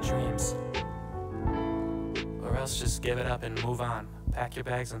focus on your dreams, or else just give it up and move on. Pack your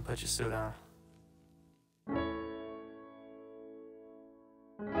bags and put your suit on.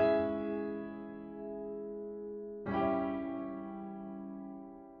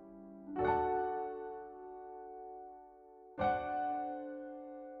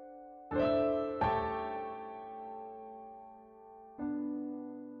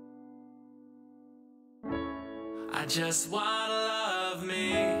 I just wanna love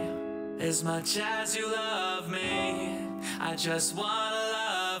me as much as you love me. I just wanna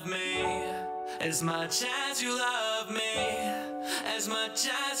love me as much as you love me, as much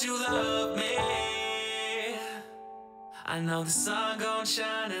as you love me. I know the sun gon'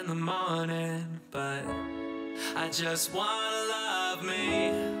 shine in the morning, but I just wanna love me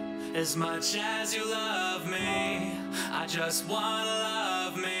as much as you love me. I just wanna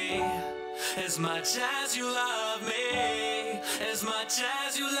love me as much as you love me, as much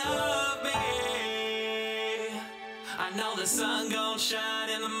as you love me. I know the sun gon' shine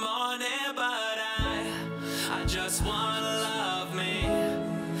in the morning, but I just wanna love me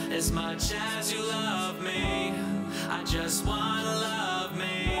as much as you love me. I just wanna love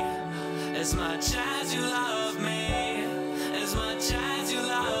me as much as you love me, as much as you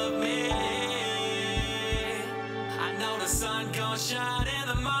love me.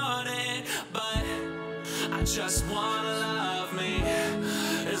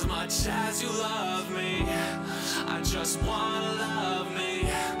 I just wanna love me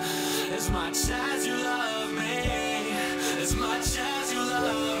as much as you love me, as much as you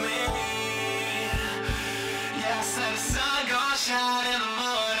love me. Yeah, I said the sun gon' shine in the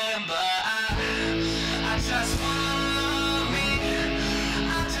morning, but I just wanna love me.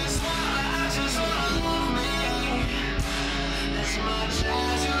 I just wanna love me as much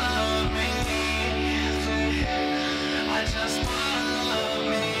as you love me. I just wanna love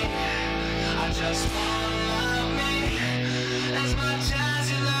me. I just wanna love me as much as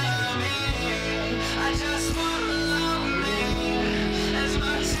you love me. I just wanna love me as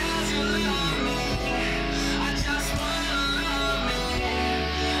much as you love me. I just wanna love me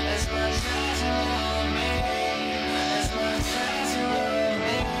as much as you love me, as much as you love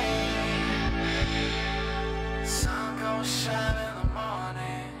me. Sun gon' shine in the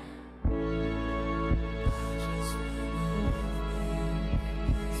morning.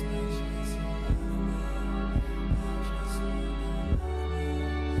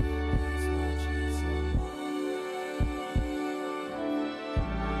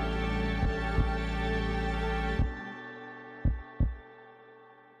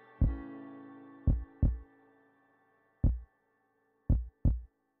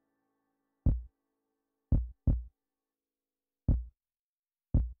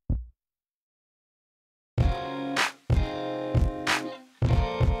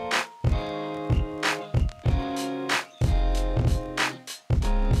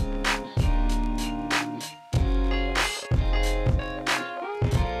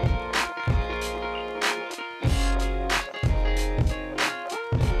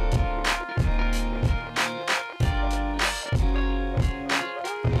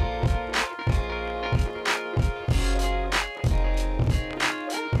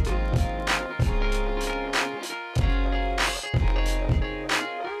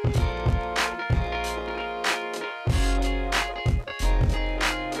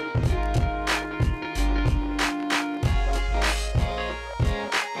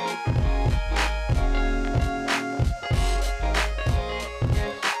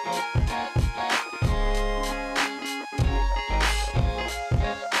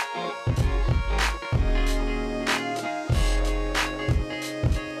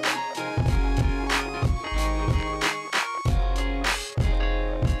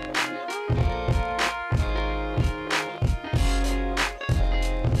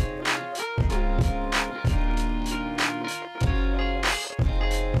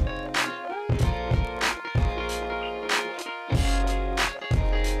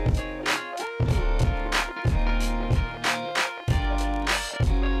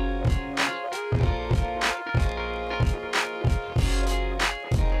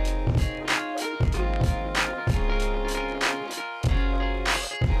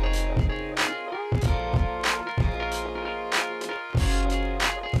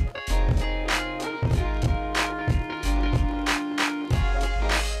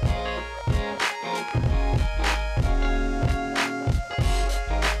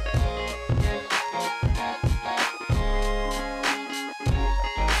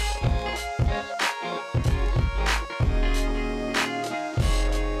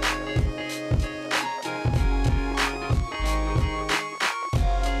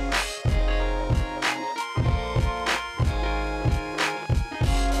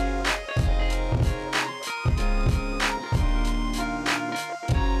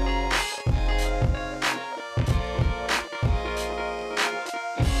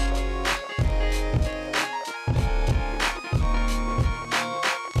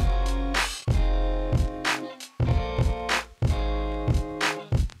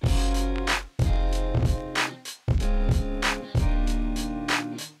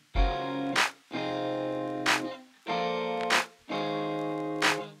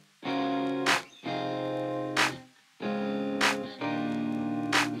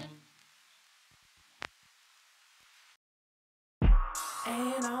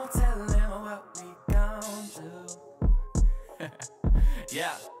 Ain't no telling what we gon' do.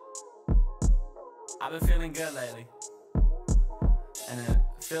 Yeah, I've been feeling good lately, and it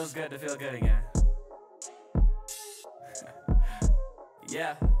feels good to feel good again.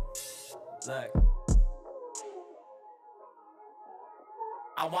 Yeah, look,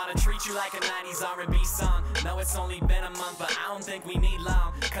 I wanna treat you like a 90s R&B song. No, it's only been a month, but I don't think we need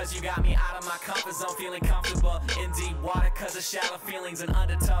long. Cause you got me out of my comfort zone, feeling comfortable in deep water cause of shallow feelings and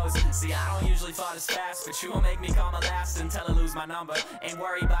undertows. See, I don't usually fall this fast, but you will make me call my last until I lose my number. Ain't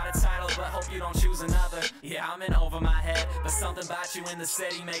worried about a title, but hope you don't choose another. Yeah, I'm in over my head, but something about you in the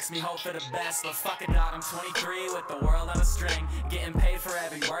city makes me hope for the best. But fuck it, dog, I'm 23 with the world on a string, getting paid for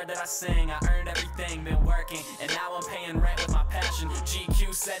every word that I sing. I earned everything, been working, and now I'm paying rent with my passion.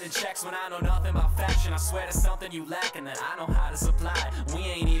 GQ sending checks when I know nothing about fashion. I swear there's something you lacking that I know how to supply. We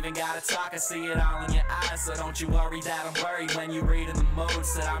ain't even gotta talk, I see it all in your eyes. So don't you worry that I'm worried when you read in the mood.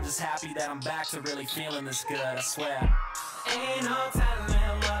 Said I'm just happy that I'm back to really feeling this good, I swear. Ain't no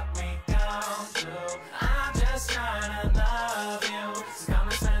telling what we gon' do. I'm just trying to love you. So come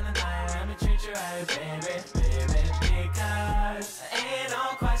and spend the night, let me treat you right, baby, baby. Because ain't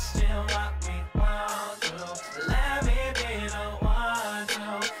no question what we want to. Let me be the one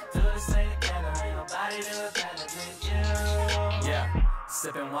to do this thing together. Ain't nobody do it better than you. Yeah.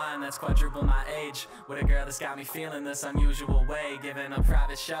 Sipping wine that's quadruple my age, with a girl that's got me feeling this unusual way. Giving up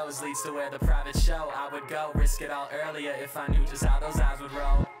private shows leads to where the private show I would go. Risk it all earlier if I knew just how those eyes would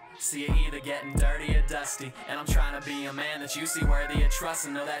roll. See you either getting dirty or dusty, and I'm trying to be a man that you see worthy of trust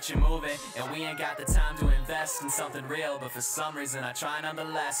and know that you're moving. And we ain't got the time to invest in something real, but for some reason I try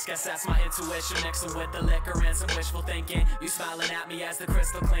nonetheless. Guess that's my intuition mixing with the liquor and some wishful thinking. You smiling at me as the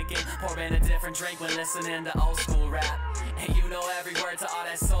crystal clinking, pouring a different drink when listening to old school rap. And you know every word to all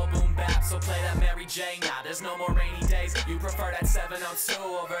that soul boom bap, so play that Mary J. Nah, there's no more rainy days. You prefer that 702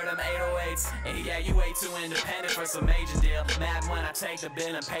 over them 808s. And yeah, you way too independent for some major deal. Mad when I take the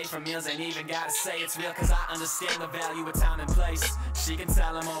bill and pay for meals, ain't even gotta say it's real, cause I understand the value of time and place. She can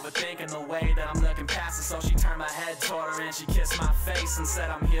tell I'm overthinking the way that I'm looking past her, so she turned my head toward her and she kissed my face and said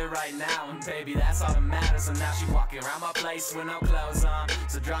I'm here right now, and baby that's all that matters. And now she walking around my place with no clothes on,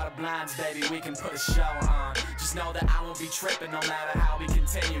 so draw the blinds baby, we can put a show on. Just know that I won't be tripping no matter how we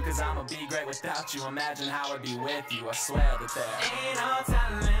continue, cause I'ma be great without you. Imagine how I'd be with you, I swear that there ain't no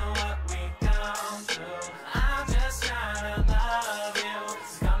telling what we gon' do. I'm just trying to love you,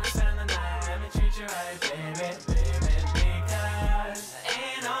 so come and spend the night, let me treat you right, baby, baby. Because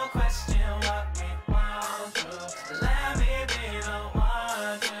ain't no question what we want to. Let me be the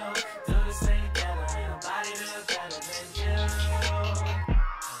one to do this thing together. Ain't nobody do it better than you.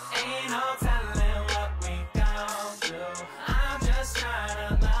 Ain't no telling what we gon' do. I'm just trying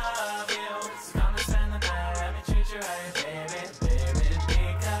to love you, so come and spend the night, let me treat you right, baby, baby.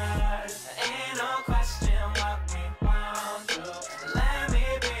 Because ain't no question what we want to. Let me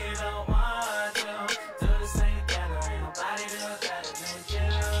be the one to do this thing together. Ain't nobody do it better than you.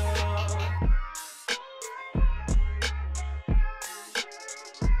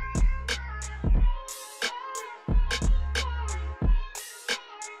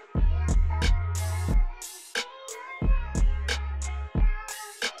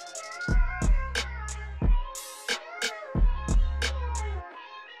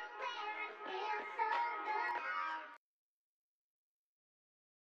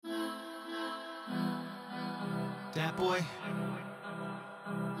 Dat boy,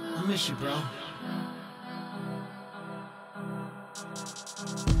 I miss you, bro.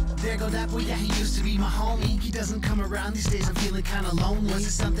 There go that boy, yeah, he used to be my homie. He doesn't come around these days, I'm feeling kinda lonely. Was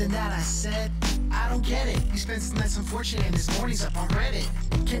it something that I said? I don't get it. He spends his nights unfortunate and his mornings up on Reddit.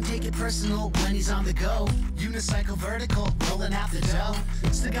 Can't take it personal when he's on the go. Unicycle vertical, rolling out the dough.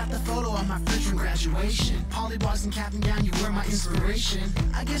 Still got the photo on my fridge from graduation. Pollywogs and cap and gown, you were my inspiration.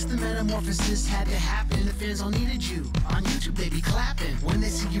 I guess the metamorphosis had to happen. The fans all needed you. On YouTube they be clapping when they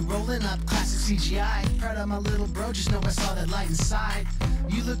see you rolling up classic CGI. Proud of my little bro, just know I saw that light inside.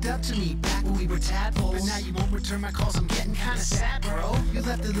 You looked up to me back when we were tadpoles, but now you won't return my calls, I'm getting kinda sad, bro. You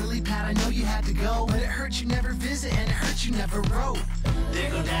left the lily pad, I know you had to go, but it hurt you never visit and it hurt you never wrote.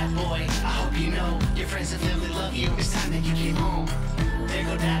 There go that boy, I hope you know your friends and family love you, it's time that you came home. There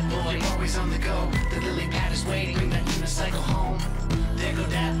go that boy, you're always on the go, the lily pad is waiting, bring that unicycle home. There go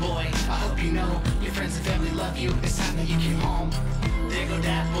that boy, I hope you know your friends and family love you, it's time that you came home. There go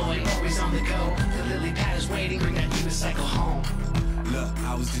that boy, you're always on the go, the lily pad is waiting, bring that unicycle home. Look,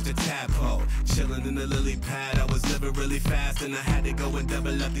 I was just a tadpole, chilling in the lily pad. I was living really fast and I had to go and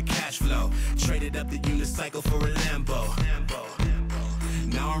double up the cash flow. Traded up the unicycle for a Lambo.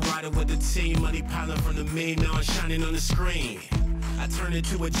 Now I'm riding with the team, money piling from the meme, now I'm shining on the screen. I turned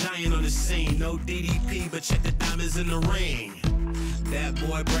into a giant on the scene, no DDP, but check the diamonds in the ring. That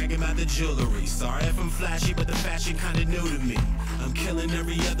boy bragging about the jewelry. Sorry if I'm flashy, but the fashion kinda new to me. I'm killing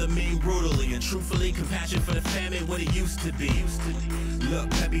every other meme brutally, and truthfully, compassion for the famine, what it used to be. Look,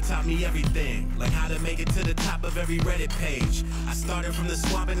 Peppy taught me everything, like how to make it to the top of every Reddit page. I started from the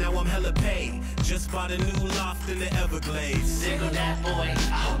swamp and now I'm hella paid. Just bought a new loft in the Everglades. There go that boy,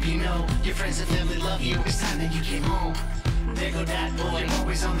 I hope you know your friends and family love you. It's time that you came home. There go that boy,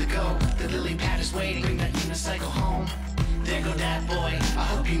 always on the go. The lily pad is waiting, bring that unicycle home. There go that boy, I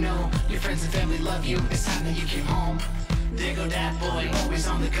hope you know your friends and family love you. It's time that you came home. There go that boy, always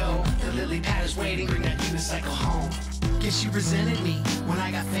on the go. The lily pad is waiting, bring that unicycle home. Guess you resented me when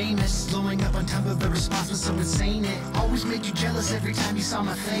I got famous. Blowing up on Tumblr, the response was so insane. It always made you jealous every time you saw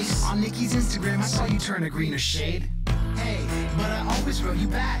my face. On Nikki's Instagram, I saw you turn a greener shade. Hey, but I always wrote you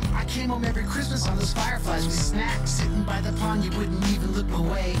back. I came home every Christmas on those fireflies we snacked. Sitting by the pond, you wouldn't even look my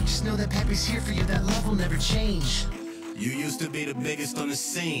way. Just know that Peppy's here for you, that love will never change. You used to be the biggest on the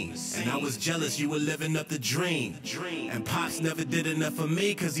scene, and I was jealous you were living up the dream. And Pops never did enough for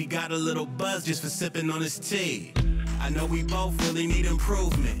me, cause he got a little buzz just for sipping on his tea. I know we both really need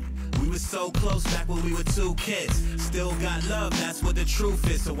improvement. We were so close back when we were 2 kids. Still got love, that's what the truth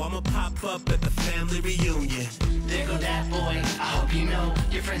is. So I'ma pop up at the family reunion. There go that boy, I hope you know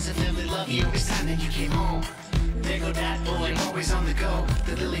your friends and family love you. It's time that you came home. There go that boy, always on the go.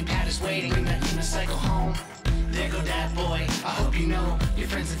 The lily pad is waiting, bring that unicycle home. There go that boy, I hope you know your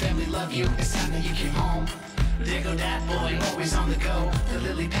friends and family love you. It's time that you came home. There go that boy, always on the go. The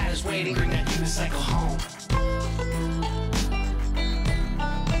lily pad is waiting, bring that unicycle home.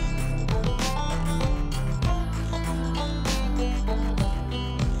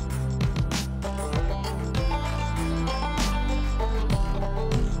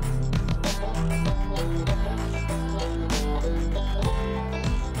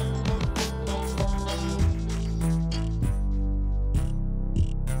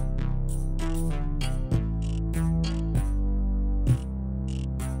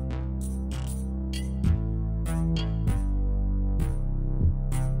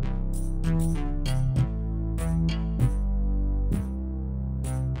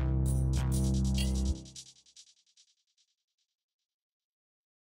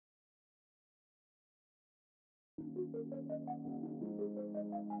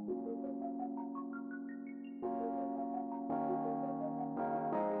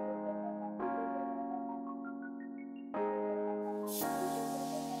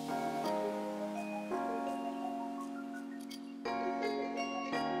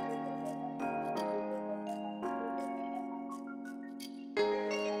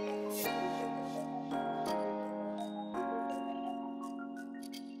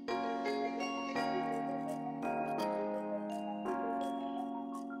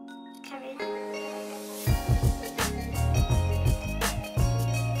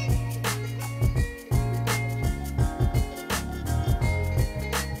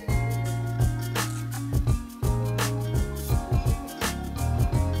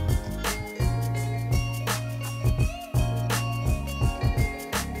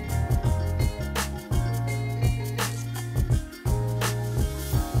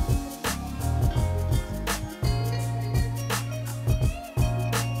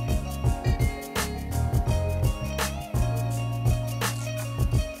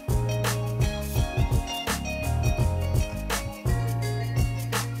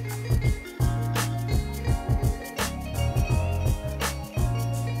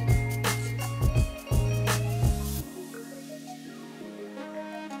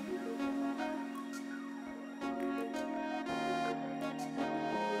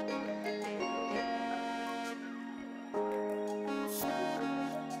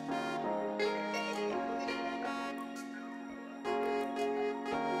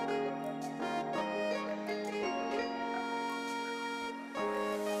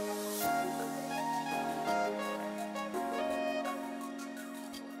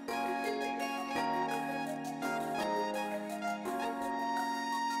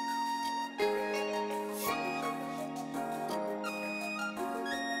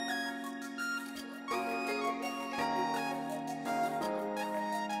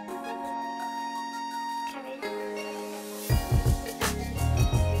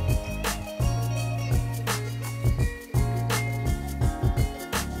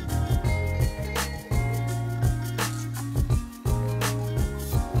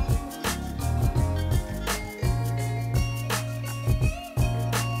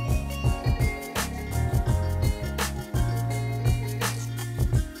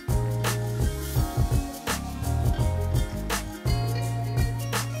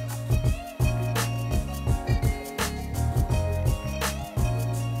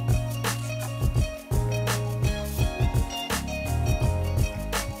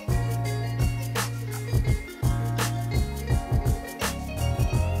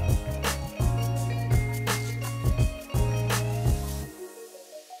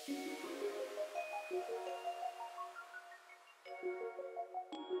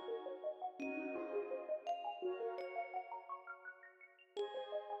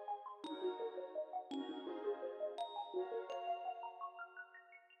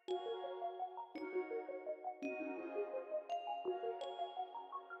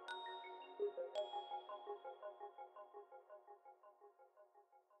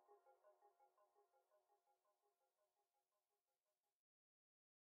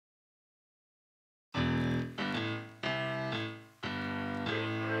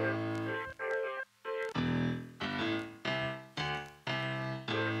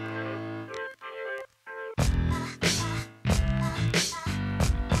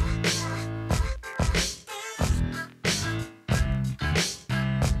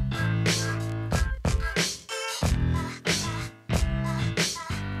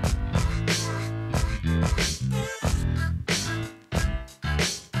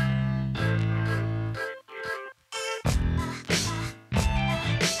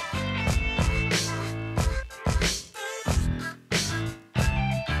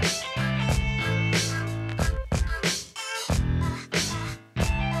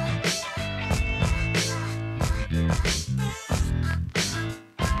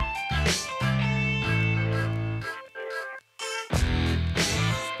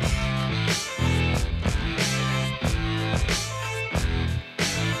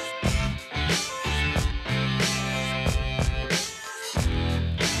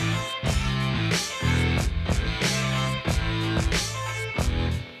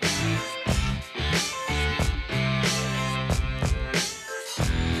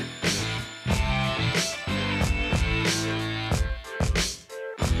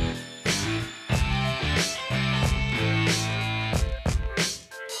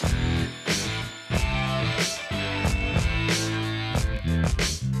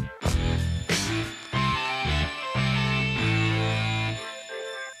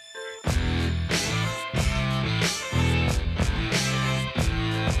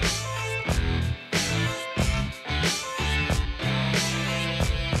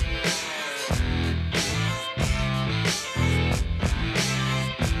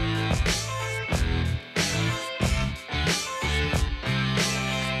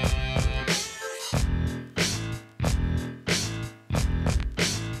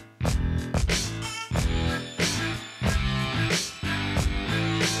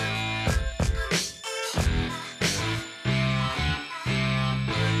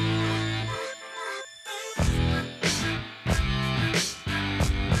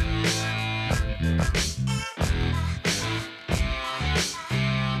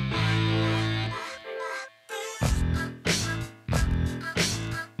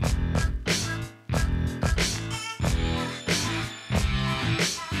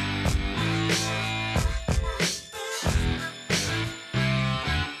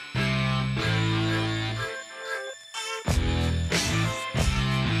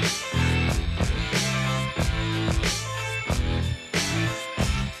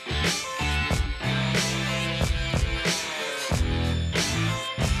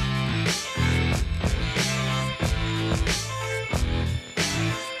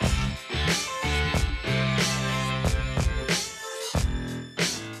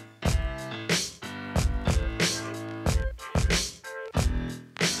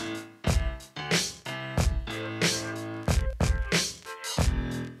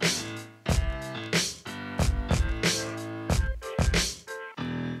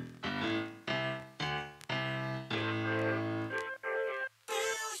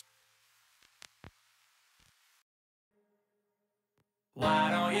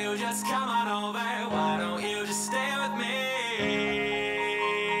 Why don't you just come on over? Why don't you just stay with me?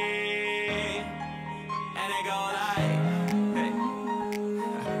 And it go like, hey.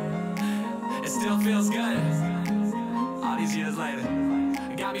 It still feels good. All these years later,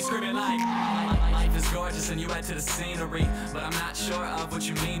 it got me screaming like, life is gorgeous and you add to the scenery, but I'm not sure of what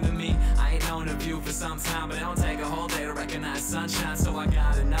you mean to me. I ain't known of you for some time, but it don't take a whole day to recognize sunshine, so I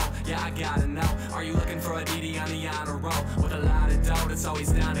gotta know, yeah, I gotta know. Are you looking for a DD on the honor roll with a lot of dough that's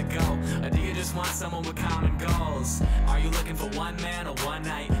always down to go? Or do you just want someone with common goals? Are you looking for one man or one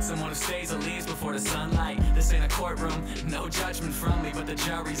night? Someone who stays or leaves before the sunlight? This ain't a courtroom, no judgment from me, but the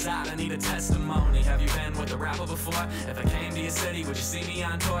jury's out, I need a testimony. Have you been with a rapper before? If I came to your city, would you see me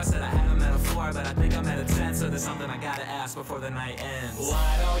on tour? Said I haven't met a 4, but I think I'm at a 10, so there's something I gotta ask before the night ends.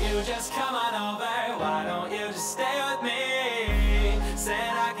 Why don't you just come on over? Why don't you just stay with me? Said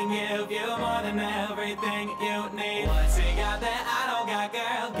I can give you more than everything you need. What's he got that I don't got,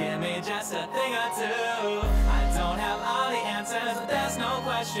 girl? Give me just a thing or two. I don't have all the answers, but there's no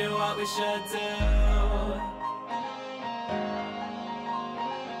question what we should do.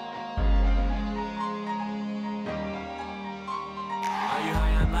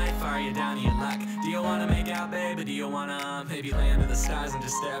 Are you down to your luck? Do you wanna make out, baby? Do you wanna maybe lay under the stars and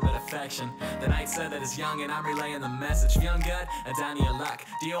just stare at affection? The night said that it's young and I'm relaying the message. Feeling good and down to your luck.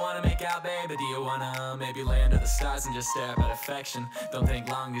 Do you wanna make out, baby? Do you wanna maybe lay under the stars and just stare at affection? Don't think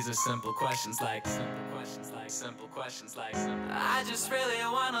long, these are simple questions like, simple questions like, simple questions like, simple. I just really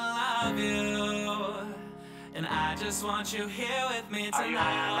wanna love you, and I just want you here with me tonight. Are you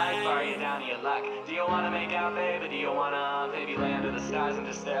high on life? Are you down to your luck? Do you wanna make out, baby? Do you wanna maybe lay under the stars and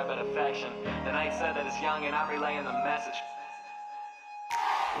just stare at affection? The night said that it's young and I'm relaying the message.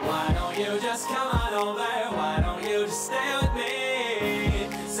 Why don't you just come on over? Why don't you just stay with me?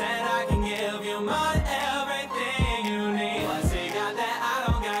 Said I can give you more than everything you need. What's he got that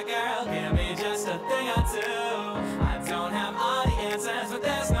I don't got, girl? Give me just a thing or two. I don't have all the answers, but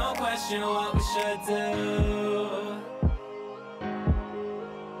there's no question what we should do.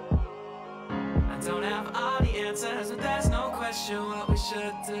 I don't have all the answers, but there's no question what we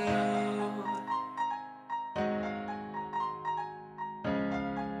should do.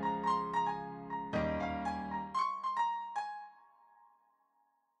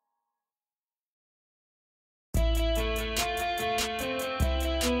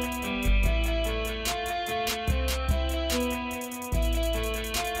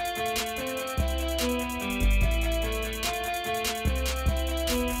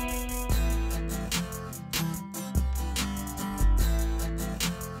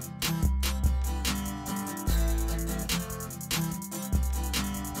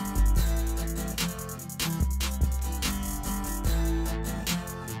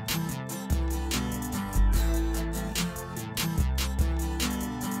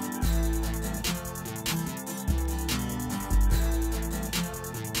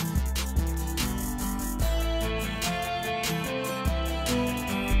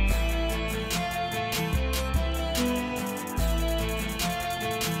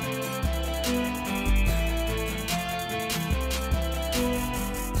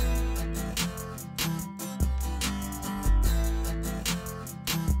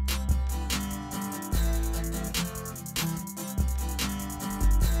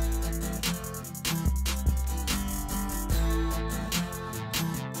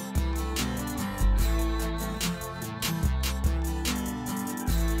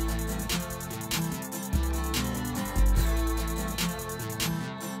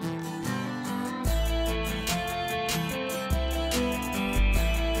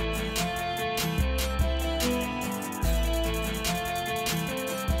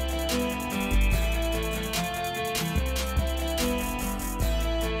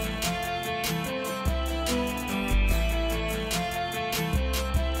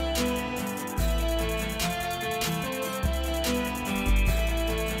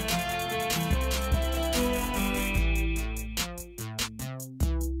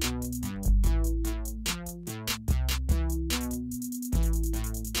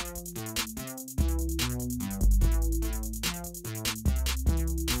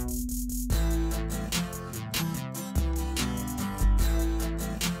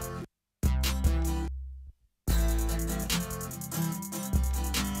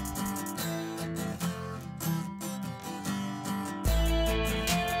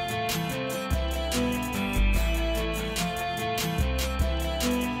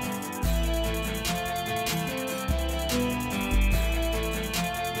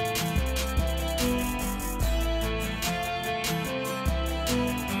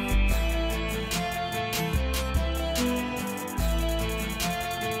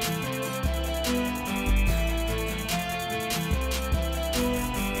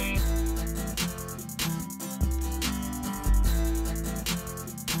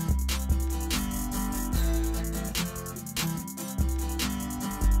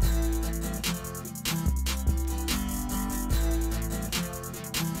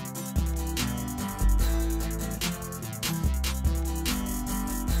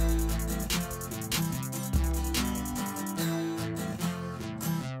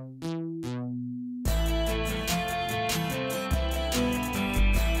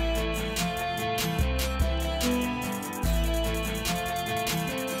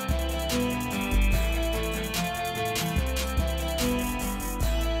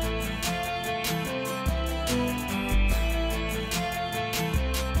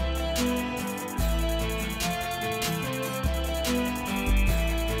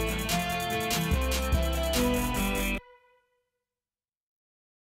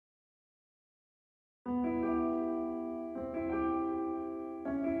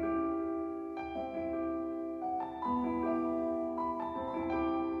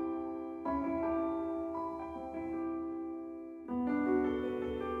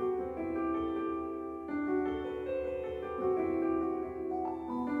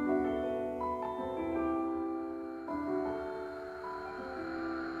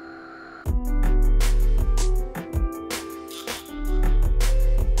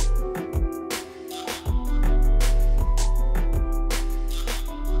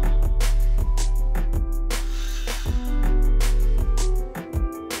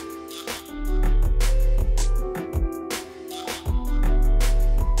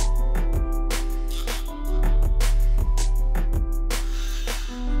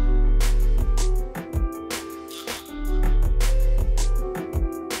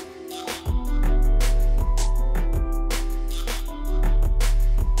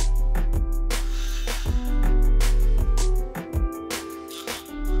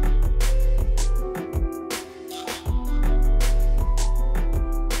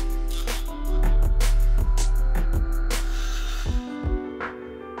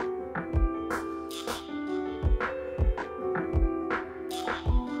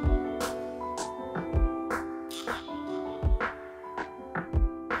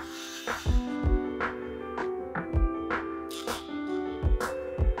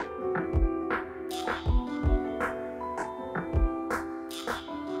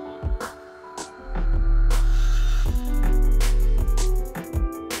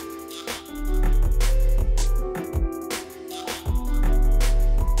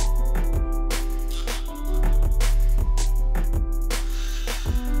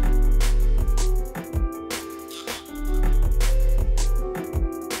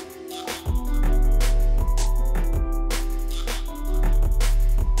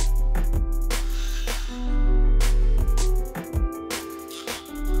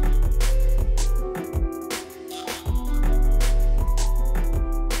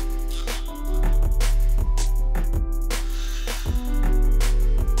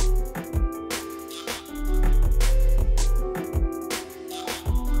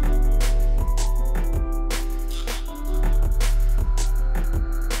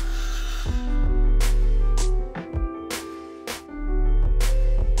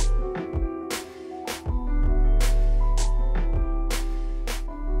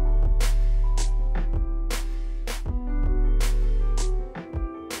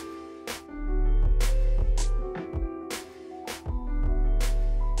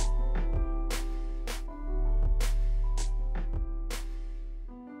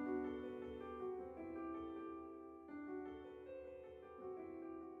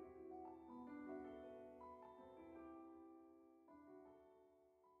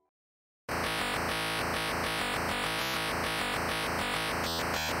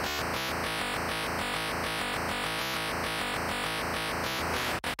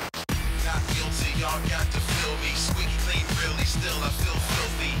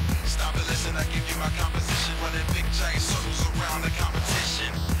 Stop and listen, I give you my composition. Running big giant circles around the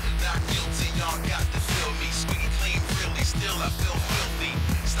competition. Not guilty, y'all got to feel me. Squeaky clean, really, still I feel filthy.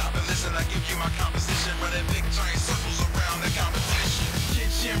 Stop and listen, I give you my composition. Running big giant circles around the competition.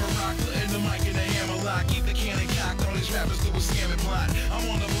 Kid Shamrock, putting the mic in the hammer lock. Keep the cannon cocked, all these rappers do a scam and plot. I'm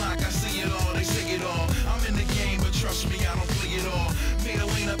on the block, I see it all, they say it all. I'm in the game, but trust me, I don't play it all. Made a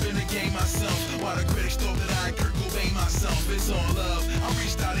lane up in the game myself, while the critics thought that I Kurt Cobain myself. It's all love, I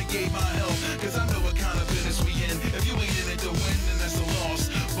reached out and gave my help, cause I know what kind of business we in. If you ain't in it to win, then that's a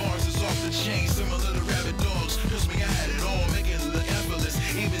loss. Bars is off the chain, similar to rabid dogs. Trust me, I had it all, make it look effortless.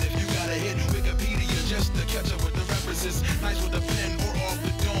 Even if you gotta hit Wikipedia just to catch up with the references. Nice with the pen or off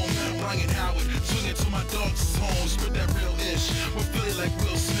the dome. Ryan Howard, swinging to my dog's home. Spit that real ish, we're feeling like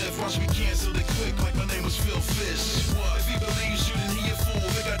Will Smith. Watch me cancel it quick like my name was Phil Fish. If he believes you, then he a fool.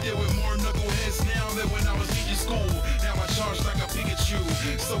 Think I deal with more knuckleheads now than when I was teaching school. Now I charge like a Pikachu,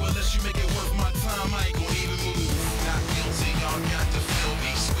 so unless you make it worth my time, I ain't gonna even move. Not guilty, y'all got to feel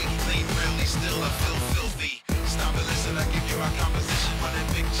me. Squeaky clean, really, still I feel filthy. Stop and listen, I give you my composition. Running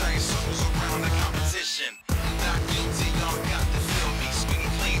big giant circles around the competition. Not guilty, y'all got to feel me. Squeaky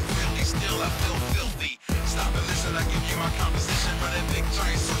clean, really, still I feel filthy. Stop and listen, I give you my composition. Running big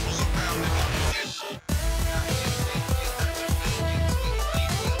giant circles around the competition. Not guilty, you got to feel me. Squeaky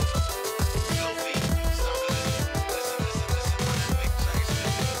clean, really, filthy. Stop and listen, running big giant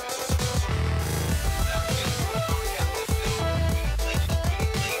circles. Not guilty, y'all got to feel me. Squeaky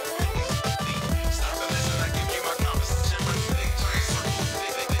clean, really, filthy. Stop and listen, I give you my composition. Running big giant circles.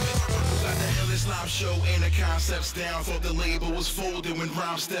 Got the illest live show and the concepts down. Thought the label was folded when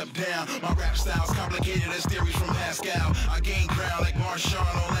rhyme stepped down. My rap style's complicated as theories from Pascal. I gain ground like Marshawn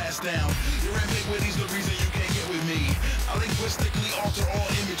on Last Down. Your ambiguity's the reason you can't get with me. I linguistically alter all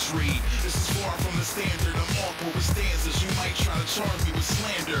imagery. This is far from the standard. I'm awkward with stanzas. You might try to charge me with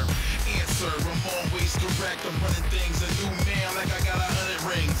slander. Answer, I'm always correct. I'm running things a new man like I got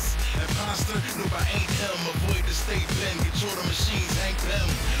 100 rings. Imposter, nope, I ain't him. Avoid the state pen, control the machines, Hank Pym.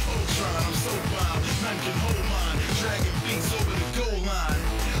 Ultron, I'm so wild, none can hold mine. Dragging beats over the goal line.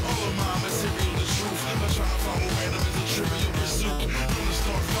 All of my material the truth, but trying to follow random is a trivial pursuit. Known to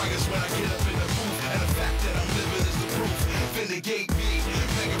start fires when I get up in the booth, and the fact that I'm living is the proof. Vindicate me,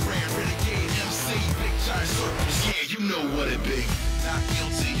 Mega Brand, Renegade, MC, big giant circles, yeah, you know what it be. Not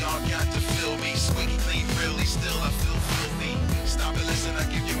guilty, y'all got to feel me. Squeaky clean, really, still I feel filthy. Stop and listen, I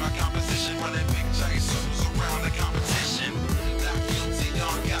give you my composition. Running big giant circles around the competition. Not guilty,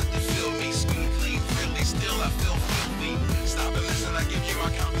 y'all got to feel me. Squeaky clean, really, still I feel filthy. Stop and listen, I give you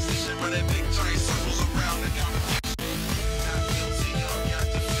my composition. Running big giant circles around the competition. Not guilty, y'all got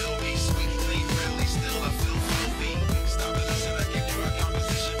to feel me. Squeaky clean, really, still I feel filthy. Stop and listen, I give you my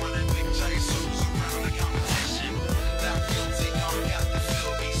composition. Running big giant circles around the competition. Not guilty, y'all got to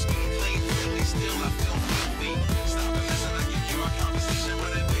feel me. Squeaky clean, really, still I feel filthy. Stop and listen, I give you my composition.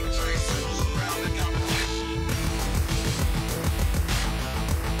 Running big giant circles around the competition.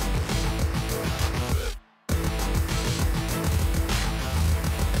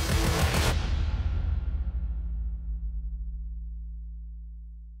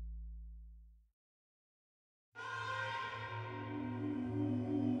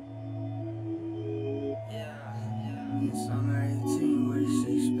 Summer 18 with a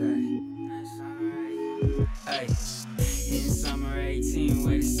six-pack. Hey, in summer 18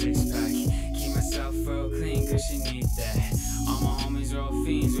 with a six-pack. Keep myself real clean, cause she need that. All my homies roll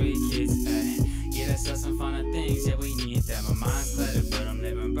fiends, where your kids at? Get ourselves some fun of things, yeah, we need that. My mind's cluttered, but I'm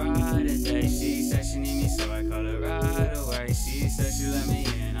living bright today. She said she need me, so I call her right away. She said she let me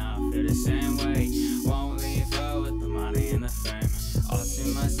in, I feel the same way. Won't leave her with the money and the fame. All to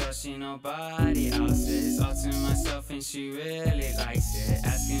myself, she nobody else's. All to myself, and she really likes it.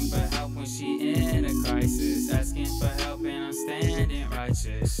 Asking for help when she in a crisis. Asking for help, and I'm standing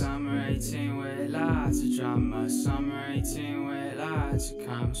righteous. Summer 18 with lots of drama. Summer 18 with lots of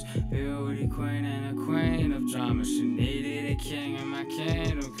commas. Beauty queen and a queen of drama. She needed a king, and my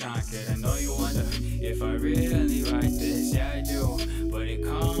kingdom conquered. I know you wonder if I really write this. Yeah, I do, but it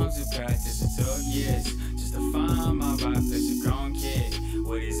comes with practice. It took years just to find my right place. A grown kid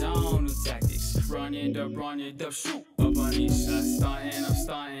with his own new tactics. Run it up, shoot up on these shots. I'm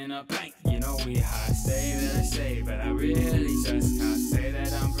starting up, bang. You know we high. Say that I say, but I really just can't. Say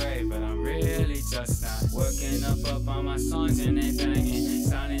that I'm brave, but I'm really just not. Working up on my songs and they banging.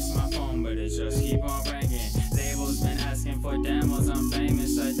 Silence my phone, but it just keep on ringing. Labels been asking for demos, I'm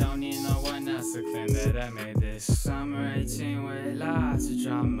famous. I don't need no one else. It's the claim that I made this. Summer 18 with lots of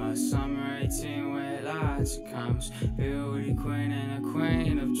drama. Summer 18 with lots of commas. Beauty queen and a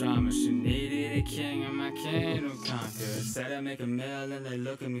queen of drama. She needed a king and my kingdom conquered. Said I make a meal and they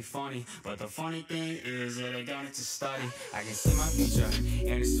look at me funny. But the funny thing is that I don't need to study. I can see my future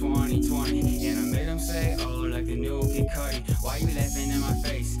and it's 2020. And I made them say, oh, like the new Kid Cudi. Why you laughing in my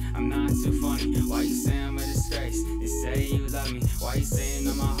face? I'm not too funny. Why you say I'm a disgrace? They say you love me. Why you saying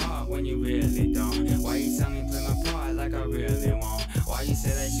on my heart when you really don't? Why you tell me play my part like I really won't? Why you say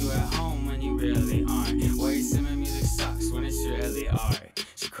that you at home when you really aren't? Why you say my music sucks when it's really art?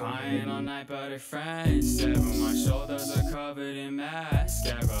 She crying all night but her friends Sarah. My shoulders are covered in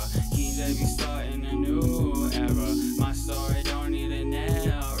mascara. King J be starting a new era. My story don't need a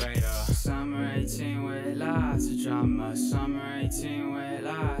narrator. Summer 18 with lots of drama. Summer 18 with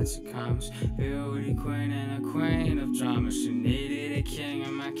lots of commas. Beauty queen and a queen of drama. She needed a king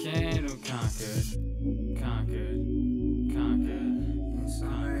and my kingdom conquered.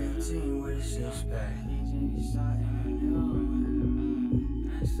 Summer 18 with a six-pack.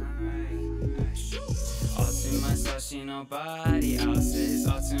 All to myself, she nobody else's.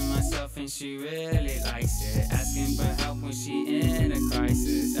 All to myself and she really likes it. Asking for help when she in a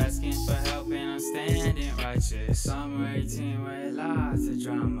crisis. Asking for help and I'm standing righteous. Summer 18 with lots of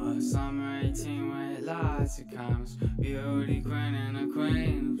drama. Summer 18 with lots of commas. Beauty queen and a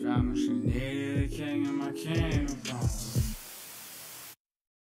queen of drama. She needed a king and my king of drama.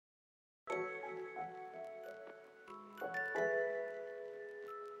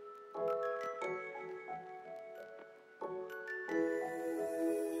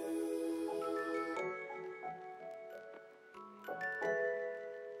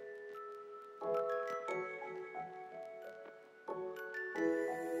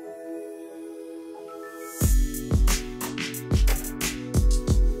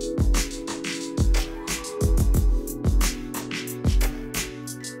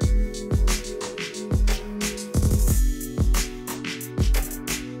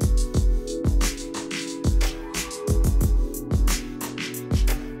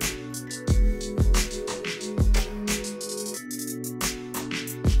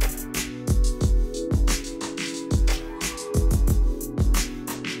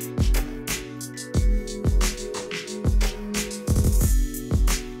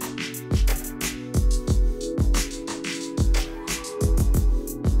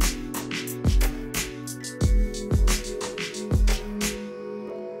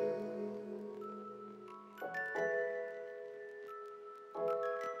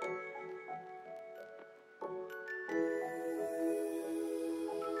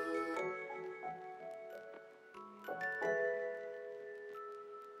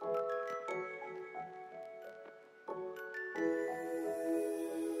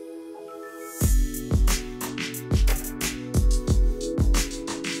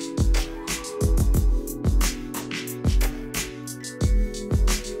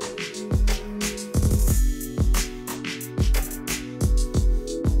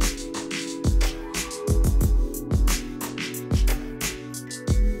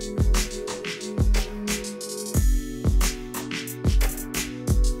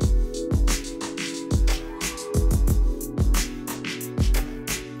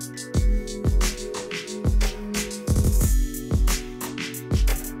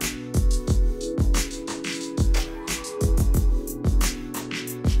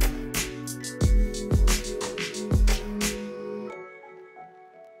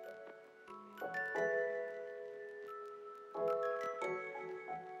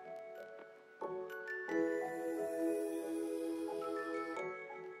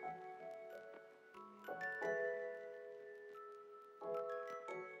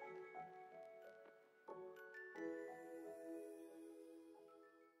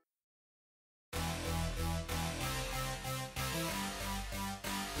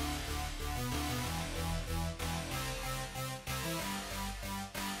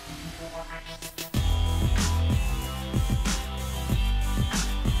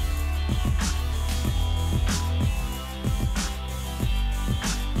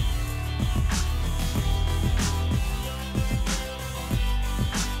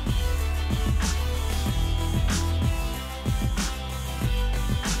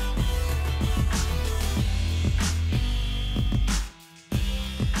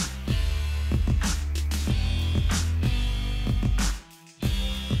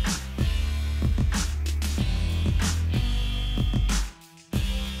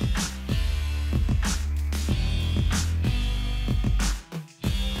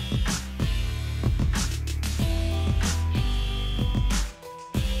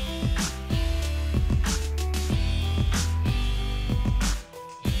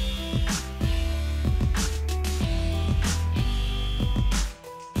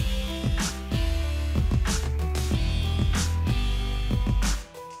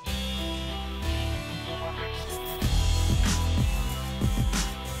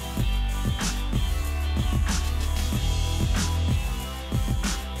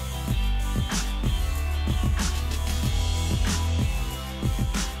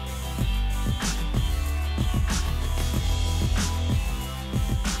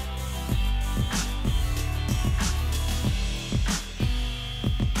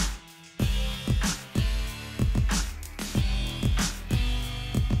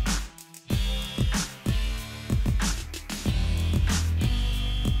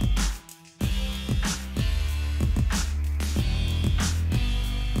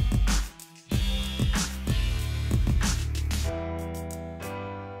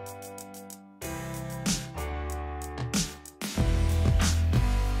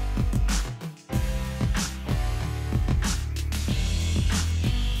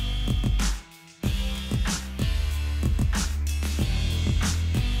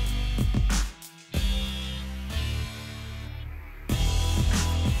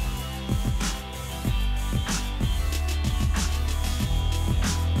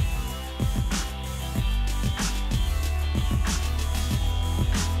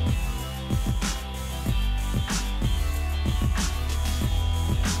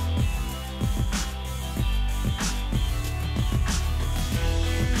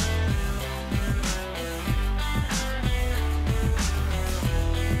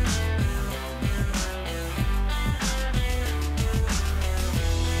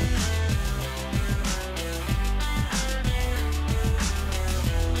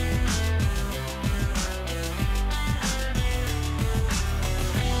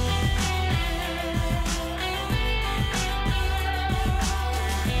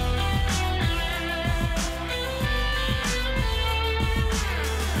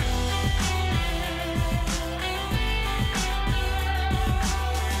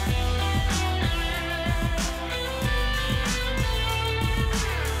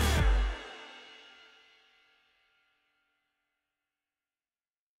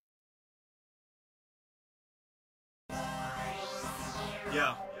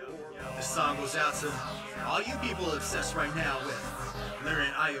 This song goes out to all you people obsessed right now with learning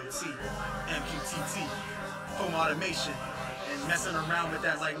IoT, MQTT, home automation, and messing around with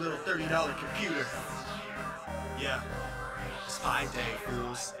that like little $30 computer. Yeah, it's Pi Day,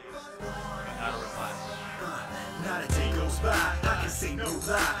 fools. Not a reply. Not a day goes by, I can say no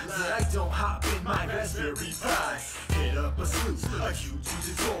lie that I don't hop in my Raspberry Pi. Hit up a slew of YouTube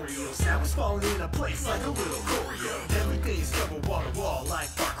tutorials. Now it's falling into place like a little choreo. Everything's covered wall to wall like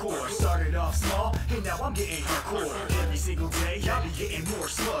parkour. Started off small, and now I'm getting hardcore. Every single day, I'll be getting more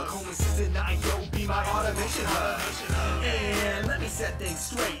slug. Home Assistant IO be my automation hub. And let me set things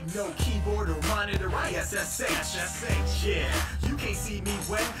straight. No keyboard or monitor, I SSH. Yeah, you can't see me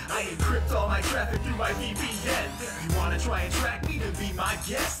when I encrypt all my traffic through my VPN. You wanna try and track me to be my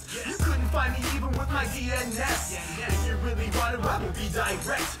guest? You couldn't find me even with my DNS. If you really want to, I will be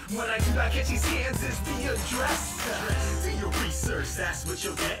direct. When I do not catch these hands, is the address. Do your research, that's what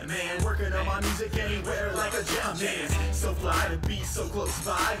you'll get, man. Working on my music anywhere like a jet man. So fly to be so close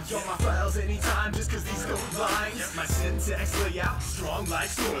by. Y'all my files anytime just cause these go lines. My syntax layout, strong like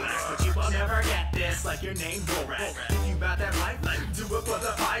Storax. But you will never get this like your name Borat. If you bout that life, do it for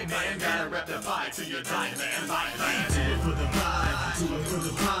the pie, man. Gotta rep the pie to your die, man. Do it for the pie, do it for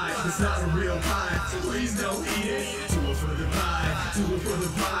the pie. It's not a real pie, so please don't eat it. Do it for the pie, do it for the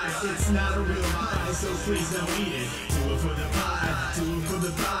pie. It's not a real pie, so please don't eat it. Do it for the pie, do it for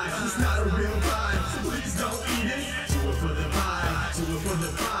the pie. It's not a real pie, so please don't eat it. Do it for the pie, do it for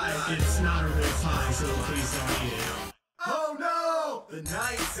the pie. It's not a real pie, so please don't eat it. Oh no! The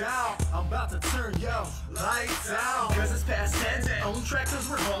night's out, I'm about to turn yo lights out. Cause it's past 10, own track cause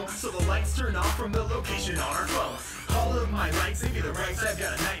we're home. So the lights turn off from the location on our phone. All of my lights, they be the right side.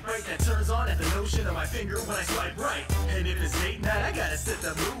 Got a night bright that turns on at the notion of my finger when I swipe right. And if it's date night, I gotta set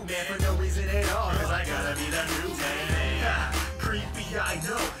the mood, man, for no reason at all. Cause I gotta be the new man. Creepy, I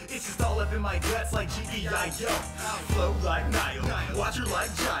know. It's just all up in my guts like GPI-Yo. Flow like Nile, watcher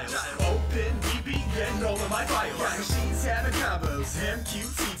like Giles. Open VPN, all of my files. Got machines having combos,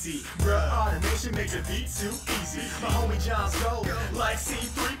 MQTT. Bruh, automation makes it beat too easy. My homie John's gold, like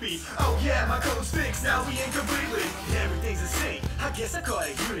C3P. Oh yeah, my code's fixed, now we ain't completely. Everything's a sync, I guess I call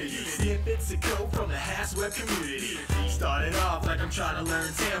it unity. Snippets of code from the Hash web community. Started off like I'm trying to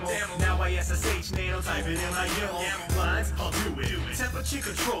learn Tamil. Now I SSH nano, type it in my YAML. Lines, I'll do it. Temperature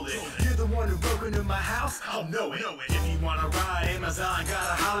control it. You're the one who broke into my house, I'll know it. If you wanna ride Amazon,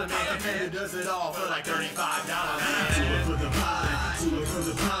 gotta holler, man. Commander does it all for like $35, man. Do it for the pie, do it for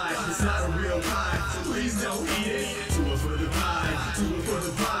the pie. It's not a real pie, so please don't eat it. Do it for the pie, do it for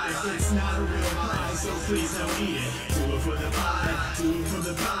the pie. It's not a real pie, so please don't eat it. Do it for the pie, do it for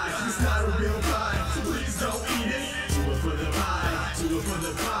the pie. It's not a real pie, so please don't eat it. Do it for the pie, do it for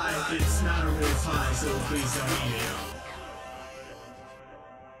the pie. It's not a real pie, so please don't eat it.